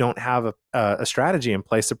if you don't have a strategy in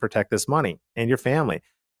place to protect this money and your family.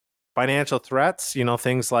 Financial threats,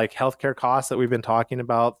 things like healthcare costs that we've been talking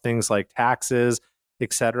about, things like taxes,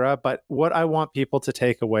 etc. But what I want people to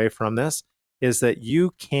take away from this is that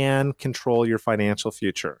you can control your financial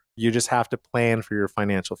future. You just have to plan for your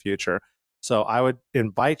financial future. So I would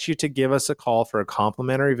invite you to give us a call for a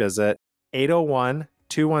complimentary visit,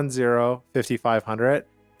 801-210-5500.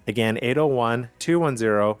 Again,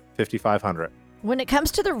 801-210-5500. When it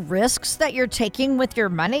comes to the risks that you're taking with your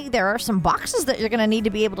money, there are some boxes that you're going to need to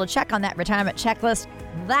be able to check on that retirement checklist.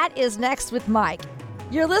 That is next with Mike.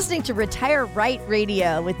 You're listening to Retire Right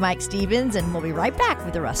Radio with Mike Stevens, and we'll be right back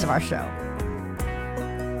with the rest of our show.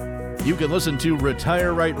 You can listen to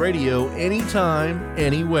Retire Right Radio anytime,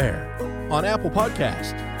 anywhere on Apple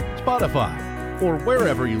Podcasts, Spotify, or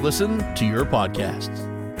wherever you listen to your podcasts.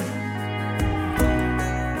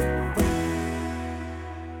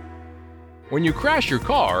 When you crash your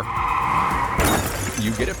car,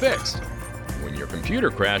 you get it fixed. When your computer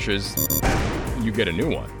crashes, you get a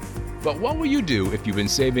new one. But what will you do if you've been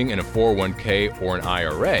saving in a 401k or an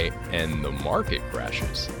IRA and the market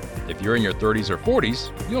crashes? If you're in your 30s or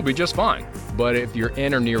 40s, you'll be just fine. But if you're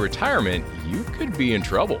in or near retirement, you could be in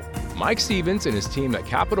trouble. Mike Stevens and his team at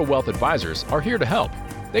Capital Wealth Advisors are here to help.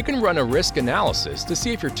 They can run a risk analysis to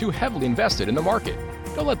see if you're too heavily invested in the market.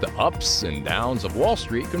 Don't let the ups and downs of Wall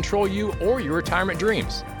Street control you or your retirement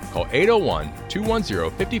dreams. Call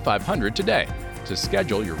 801-210-5500 today to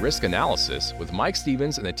schedule your risk analysis with Mike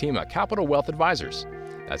Stevens and the team at Capital Wealth Advisors.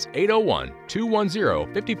 That's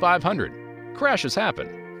 801-210-5500. Crashes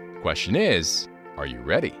happen. Question is, are you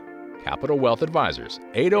ready? Capital Wealth Advisors,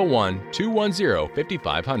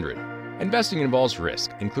 801-210-5500. Investing involves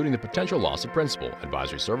risk, including the potential loss of principal.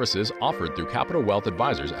 Advisory services offered through Capital Wealth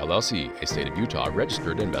Advisors, LLC, a state of Utah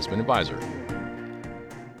registered investment advisor.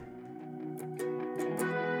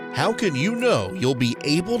 How can you know you'll be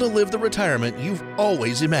able to live the retirement you've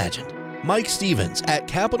always imagined? Mike Stevens at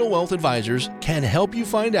Capital Wealth Advisors can help you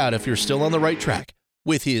find out if you're still on the right track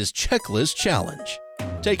with his Checklist Challenge.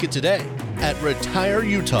 Take it today at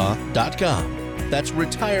retireutah.com. That's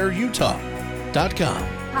retireutah.com.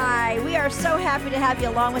 Hi, we are so happy to have you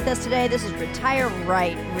along with us today. This is Retire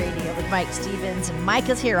Right Radio with Mike Stevens, and Mike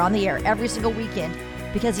is here on the air every single weekend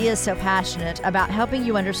because he is so passionate about helping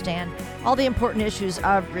you understand all the important issues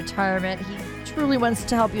of retirement. He truly wants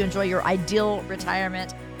to help you enjoy your ideal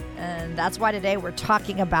retirement, and that's why today we're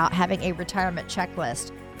talking about having a retirement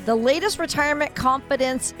checklist. The latest Retirement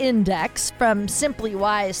Confidence Index from Simply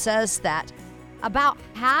Wise says that about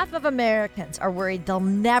half of Americans are worried they'll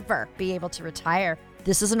never be able to retire.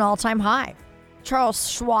 This is an all-time high.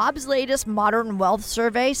 Charles Schwab's latest Modern Wealth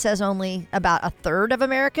Survey says only about a third of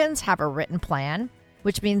Americans have a written plan,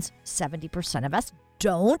 which means 70% of us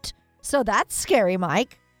don't. So that's scary,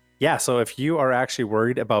 Mike. Yeah, so if you are actually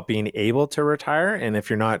worried about being able to retire, and if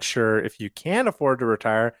you're not sure if you can afford to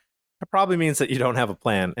retire, it probably means that you don't have a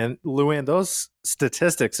plan. And Luann, those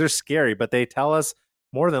statistics are scary, but they tell us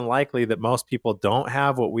more than likely that most people don't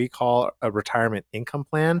have what we call a retirement income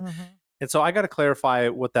plan. Mm-hmm. And so I got to clarify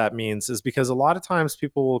what that means, is because a lot of times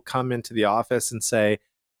people will come into the office and say,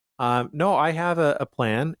 no, I have a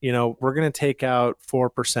plan. We're going to take out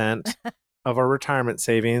 4% of our retirement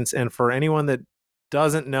savings. And for anyone that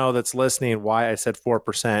doesn't know that's listening why I said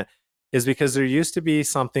 4% is because there used to be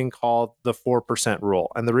something called the 4%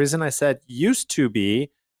 rule. And the reason I said used to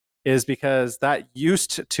be is because that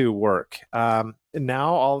used to work.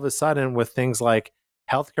 Now, all of a sudden, with things like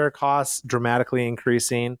healthcare costs dramatically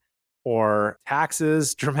increasing, or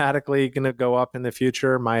taxes dramatically going to go up in the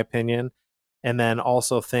future, my opinion. And then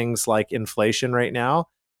also things like inflation right now,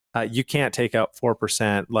 you can't take out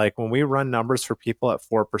 4%. Like when we run numbers for people at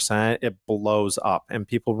 4%, it blows up and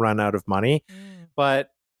people run out of money. But,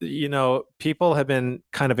 people have been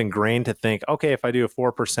kind of ingrained to think, okay, if I do a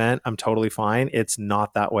 4%, I'm totally fine. It's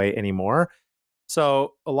not that way anymore.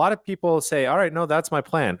 So a lot of people say, all right, no, that's my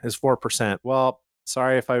plan is 4%. Well,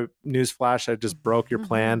 sorry if newsflash, I just broke your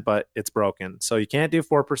plan, but it's broken. So you can't do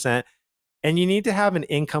 4%. And you need to have an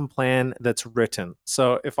income plan that's written.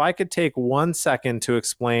 So if I could take 1 second to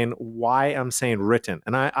explain why I'm saying written,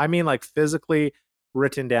 and I mean like physically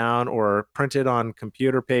written down or printed on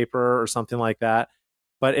computer paper or something like that,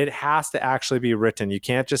 but it has to actually be written. You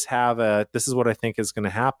can't just have this is what I think is going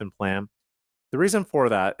to happen plan. The reason for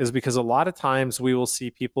that is because a lot of times we will see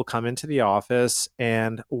people come into the office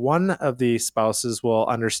and one of the spouses will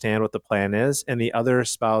understand what the plan is. And the other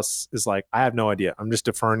spouse is like, I have no idea. I'm just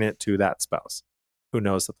deferring it to that spouse who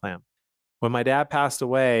knows the plan. When my dad passed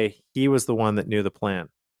away, he was the one that knew the plan.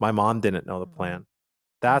 My mom didn't know the plan.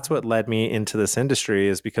 That's what led me into this industry,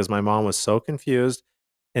 is because my mom was so confused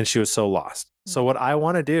and she was so lost. So what I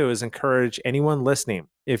want to do is encourage anyone listening.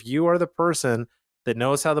 If you are the person that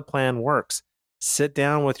knows how the plan works, sit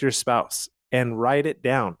down with your spouse and write it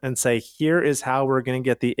down and say, here is how we're going to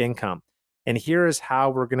get the income. And here is how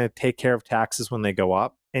we're going to take care of taxes when they go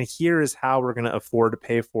up. And here is how we're going to afford to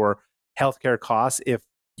pay for healthcare costs if,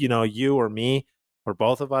 you or me or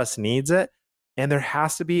both of us needs it. And there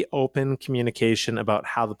has to be open communication about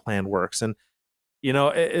how the plan works. And,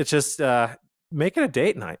 it's just, make it a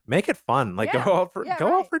date night, make it fun. Like go out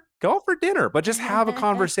for dinner, but just have a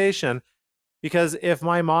conversation. Because if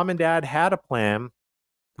my mom and dad had a plan,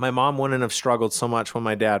 my mom wouldn't have struggled so much when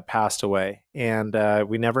my dad passed away. And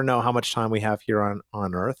we never know how much time we have here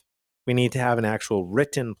on Earth. We need to have an actual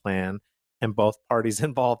written plan, and both parties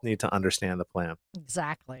involved need to understand the plan.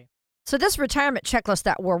 Exactly. So this retirement checklist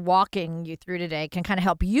that we're walking you through today can kind of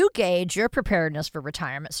help you gauge your preparedness for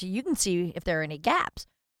retirement so you can see if there are any gaps.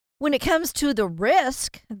 When it comes to the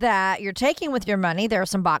risk that you're taking with your money, there are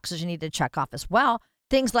some boxes you need to check off as well.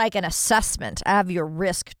 Things like an assessment of your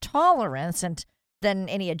risk tolerance, and then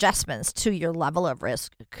any adjustments to your level of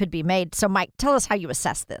risk could be made. So Mike, tell us how you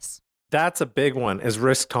assess this. That's a big one, is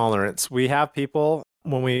risk tolerance. We have people,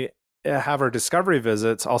 when we have our discovery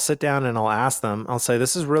visits, I'll sit down and I'll ask them, I'll say,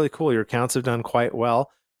 this is really cool. Your accounts have done quite well.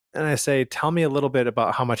 And I say, tell me a little bit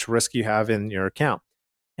about how much risk you have in your account.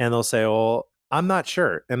 And they'll say, well, I'm not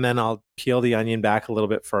sure. And then I'll peel the onion back a little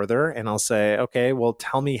bit further and I'll say, okay, well,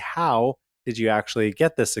 tell me, how did you actually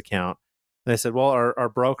get this account? And they said, well, our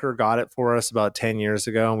broker got it for us about 10 years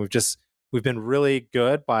ago. And we've been really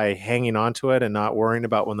good by hanging on to it and not worrying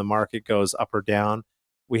about when the market goes up or down.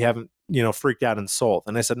 We haven't, freaked out and sold.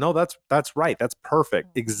 And I said, no, that's right. That's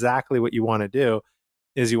perfect. Exactly what you want to do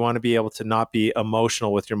is you want to be able to not be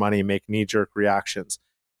emotional with your money and make knee-jerk reactions.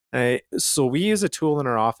 So we use a tool in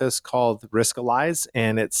our office called Riskalyze,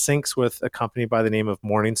 and it syncs with a company by the name of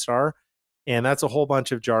Morningstar. And that's a whole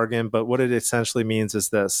bunch of jargon, but what it essentially means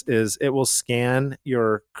is it will scan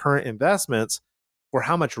your current investments for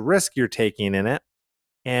how much risk you're taking in it.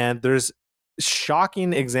 And there's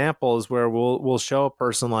shocking examples where we'll show a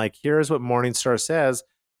person like, here's what Morningstar says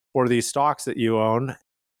for these stocks that you own.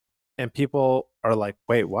 And people are like,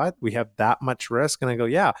 wait, what? We have that much risk? And I go,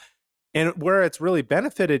 yeah. And where it's really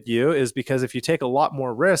benefited you is because if you take a lot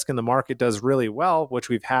more risk and the market does really well, which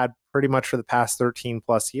we've had pretty much for the past 13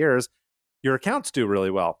 plus years, your accounts do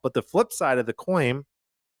really well. But the flip side of the coin,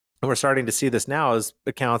 and we're starting to see this now, is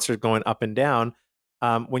accounts are going up and down.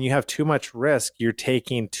 When you have too much risk, you're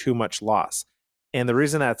taking too much loss. And the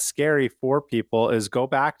reason that's scary for people is go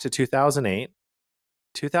back to 2008.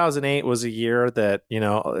 2008 was a year that,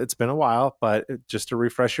 it's been a while, but just to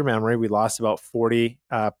refresh your memory, we lost about 40%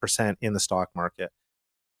 in the stock market.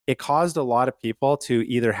 It caused a lot of people to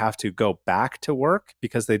either have to go back to work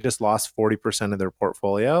because they just lost 40% of their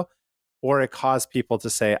portfolio, or it caused people to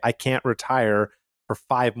say, I can't retire for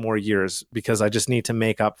 5 more years because I just need to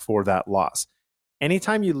make up for that loss.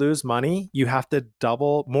 Anytime you lose money, you have to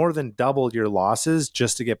more than double your losses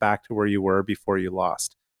just to get back to where you were before you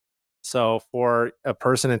lost. So for a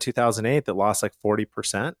person in 2008 that lost like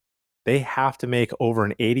 40%, they have to make over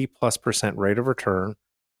an 80+% rate of return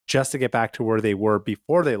just to get back to where they were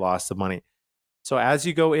before they lost the money. So as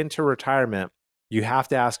you go into retirement, you have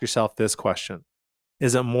to ask yourself this question.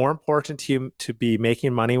 Is it more important to you to be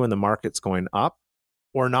making money when the market's going up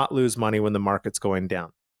or not lose money when the market's going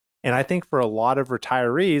down? And I think for a lot of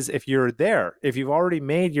retirees, if you've already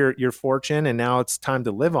made your fortune and now it's time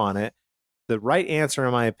to live on it, the right answer,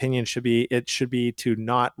 in my opinion, should be to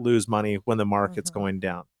not lose money when the market's going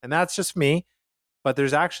down. And that's just me. But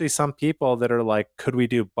there's actually some people that are like, could we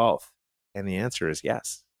do both? And the answer is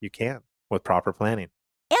yes, you can with proper planning.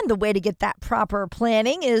 And the way to get that proper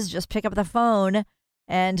planning is just pick up the phone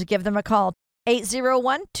and give them a call.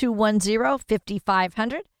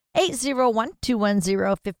 801-210-5500.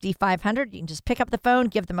 801-210-5500. You can just pick up the phone,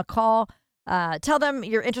 give them a call, tell them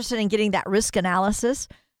you're interested in getting that risk analysis.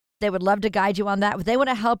 They would love to guide you on that. They want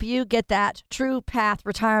to help you get that true path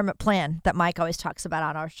retirement plan that Mike always talks about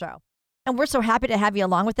on our show. And we're so happy to have you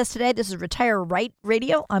along with us today. This is Retire Right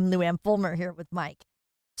Radio. I'm Lou Ann Fulmer here with Mike.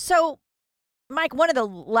 So, Mike, one of the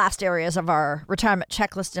last areas of our retirement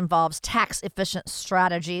checklist involves tax-efficient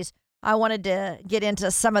strategies. I wanted to get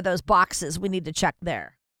into some of those boxes we need to check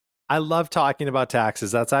there. I love talking about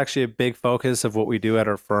taxes. That's actually a big focus of what we do at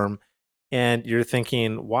our firm. And you're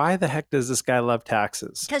thinking, why the heck does this guy love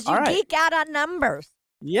taxes? Because All you right. geek out on numbers.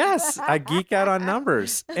 Yes, I geek out on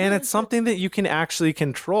numbers, and it's something that you can actually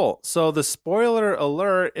control. So the spoiler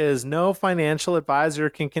alert is no financial advisor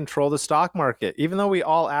can control the stock market, even though we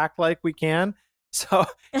all act like we can. So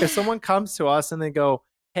if someone comes to us and they go,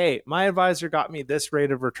 hey, my advisor got me this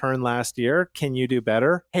rate of return last year, can you do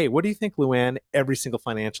better? Hey, what do you think, Luann, every single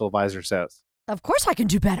financial advisor says? Of course I can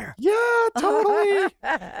do better. Yeah, totally.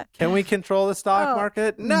 Can we control the stock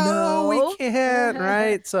market? No, we can't,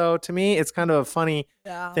 right? So to me, it's kind of a funny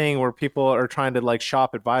thing where people are trying to like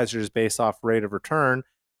shop advisors based off rate of return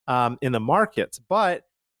in the markets. But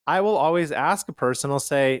I will always ask a person, I'll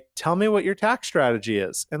say, tell me what your tax strategy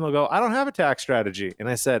is. And they'll go, I don't have a tax strategy. And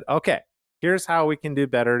I said, okay, here's how we can do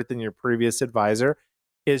better than your previous advisor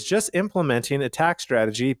is just implementing a tax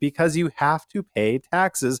strategy because you have to pay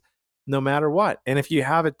taxes no matter what. And if you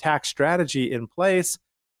have a tax strategy in place,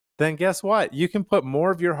 then guess what? You can put more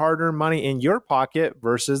of your hard-earned money in your pocket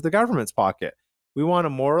versus the government's pocket. We want to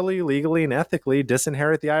morally, legally, and ethically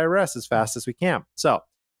disinherit the IRS as fast as we can. So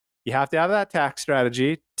you have to have that tax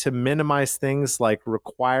strategy to minimize things like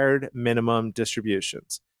required minimum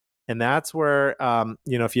distributions. And that's where,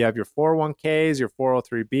 if you have your 401ks, your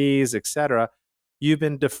 403bs, et cetera, you've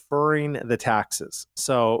been deferring the taxes.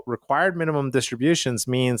 So required minimum distributions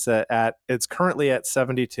means that it's currently at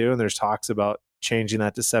 72, and there's talks about changing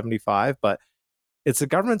that to 75, but it's the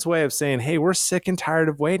government's way of saying, hey, we're sick and tired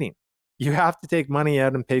of waiting. You have to take money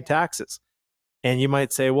out and pay taxes. And you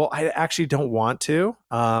might say, well, I actually don't want to.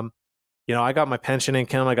 I got my pension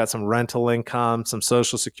income, I got some rental income, some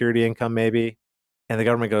social security income maybe. And the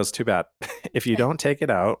government goes, too bad. If you don't take it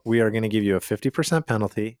out, we are going to give you a 50%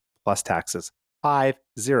 penalty plus taxes. 50.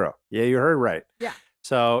 Yeah, you heard right. Yeah.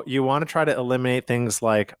 So you want to try to eliminate things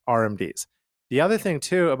like RMDs. The other thing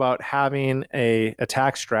too about having a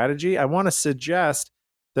tax strategy, I want to suggest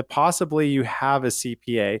that possibly you have a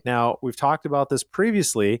CPA. Now, we've talked about this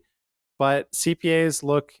previously, but CPAs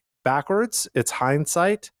look backwards. It's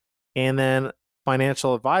hindsight. And then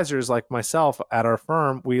financial advisors like myself at our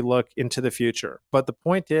firm, we look into the future. But the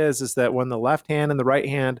point is that when the left hand and the right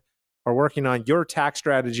hand are working on your tax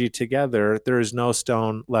strategy together, there is no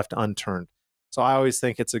stone left unturned. So I always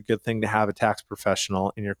think it's a good thing to have a tax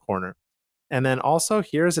professional in your corner. And then also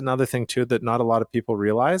here's another thing too that not a lot of people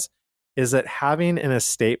realize is that having an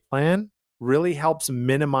estate plan really helps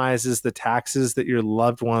minimizes the taxes that your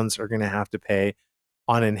loved ones are going to have to pay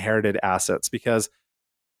on inherited assets. Because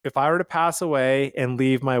if I were to pass away and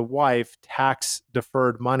leave my wife tax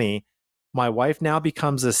deferred money, my wife now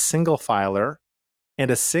becomes a single filer. And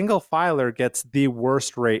a single filer gets the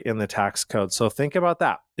worst rate in the tax code. So think about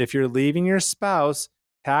that. If you're leaving your spouse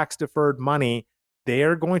tax deferred money, they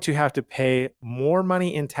are going to have to pay more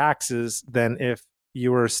money in taxes than if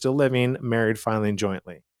you were still living, married, filing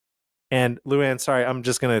jointly. And Luann, sorry, I'm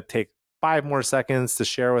just going to take 5 more seconds to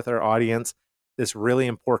share with our audience this really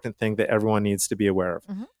important thing that everyone needs to be aware of.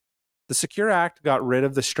 Mm-hmm. The Secure Act got rid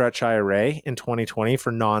of the stretch IRA in 2020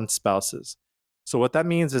 for non-spouses. So what that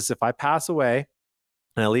means is if I pass away,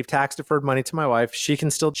 and I leave tax deferred money to my wife, she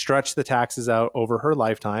can still stretch the taxes out over her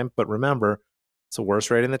lifetime. But remember, it's the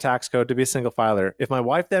worst rate in the tax code to be a single filer. If my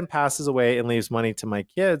wife then passes away and leaves money to my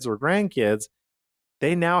kids or grandkids,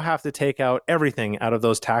 they now have to take out everything out of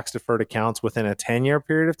those tax deferred accounts within a 10-year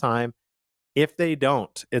period of time. If they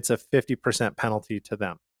don't, it's a 50% penalty to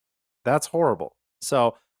them. That's horrible.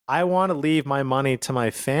 So I want to leave my money to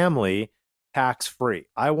my family tax-free.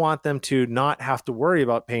 I want them to not have to worry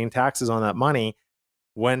about paying taxes on that money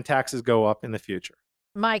when taxes go up in the future.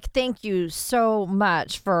 Mike, thank you so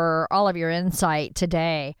much for all of your insight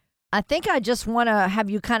today. I think I just want to have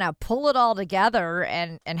you kind of pull it all together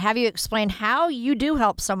and have you explain how you do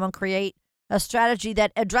help someone create a strategy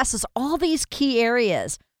that addresses all these key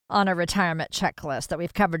areas on a retirement checklist that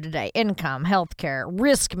we've covered today: income, healthcare,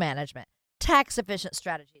 risk management, tax efficient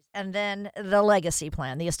strategies, and then the legacy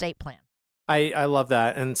plan, the estate plan. I love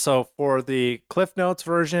that. And so for the Cliff Notes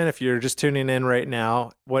version, if you're just tuning in right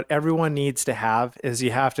now, what everyone needs to have is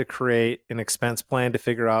you have to create an expense plan to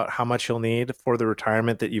figure out how much you'll need for the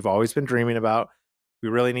retirement that you've always been dreaming about. We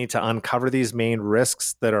really need to uncover these main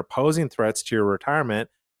risks that are posing threats to your retirement,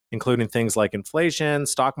 including things like inflation,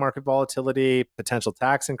 stock market volatility, potential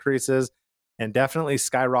tax increases, and definitely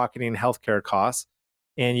skyrocketing healthcare costs.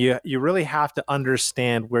 And you really have to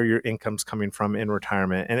understand where your income's coming from in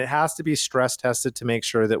retirement. And it has to be stress tested to make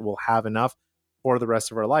sure that we'll have enough for the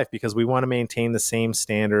rest of our life, because we want to maintain the same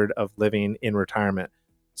standard of living in retirement.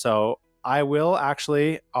 So I will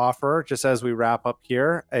actually offer, just as we wrap up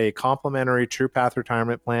here, a complimentary TruePath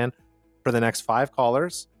retirement plan for the next 5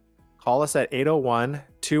 callers. Call us at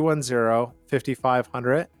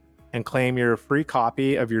 801-210-5500 and claim your free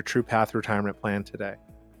copy of your TruePath retirement plan today.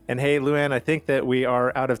 And hey, Luann, I think that we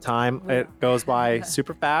are out of time. It goes by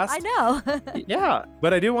super fast. I know. Yeah,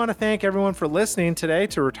 but I do want to thank everyone for listening today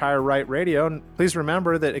to Retire Right Radio. And please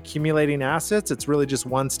remember that accumulating assets, it's really just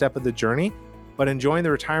one step of the journey. But enjoying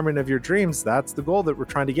the retirement of your dreams, that's the goal that we're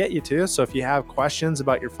trying to get you to. So if you have questions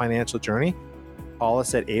about your financial journey, call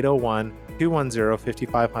us at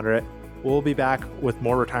 801-210-5500. We'll be back with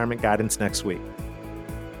more retirement guidance next week.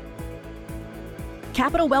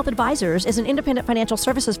 Capital Wealth Advisors is an independent financial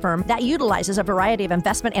services firm that utilizes a variety of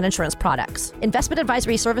investment and insurance products. Investment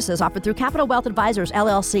advisory services offered through Capital Wealth Advisors,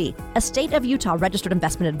 LLC, a state of Utah registered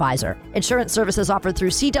investment advisor. Insurance services offered through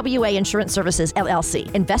CWA Insurance Services, LLC.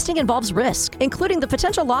 Investing involves risk, including the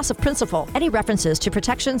potential loss of principal. Any references to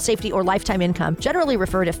protection, safety, or lifetime income generally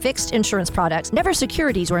refer to fixed insurance products, never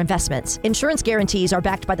securities or investments. Insurance guarantees are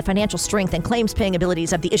backed by the financial strength and claims-paying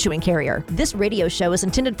abilities of the issuing carrier. This radio show is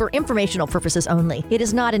intended for informational purposes only. It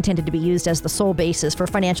is not intended to be used as the sole basis for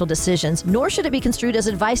financial decisions, nor should it be construed as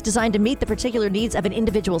advice designed to meet the particular needs of an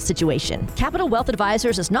individual situation. Capital Wealth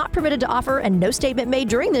Advisors is not permitted to offer, and no statement made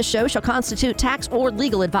during this show shall constitute tax or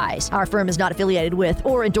legal advice. Our firm is not affiliated with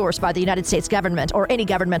or endorsed by the United States government or any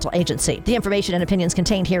governmental agency. The information and opinions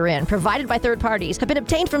contained herein, provided by third parties, have been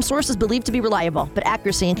obtained from sources believed to be reliable, but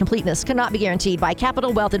accuracy and completeness cannot be guaranteed by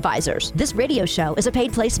Capital Wealth Advisors. This radio show is a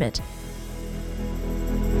paid placement.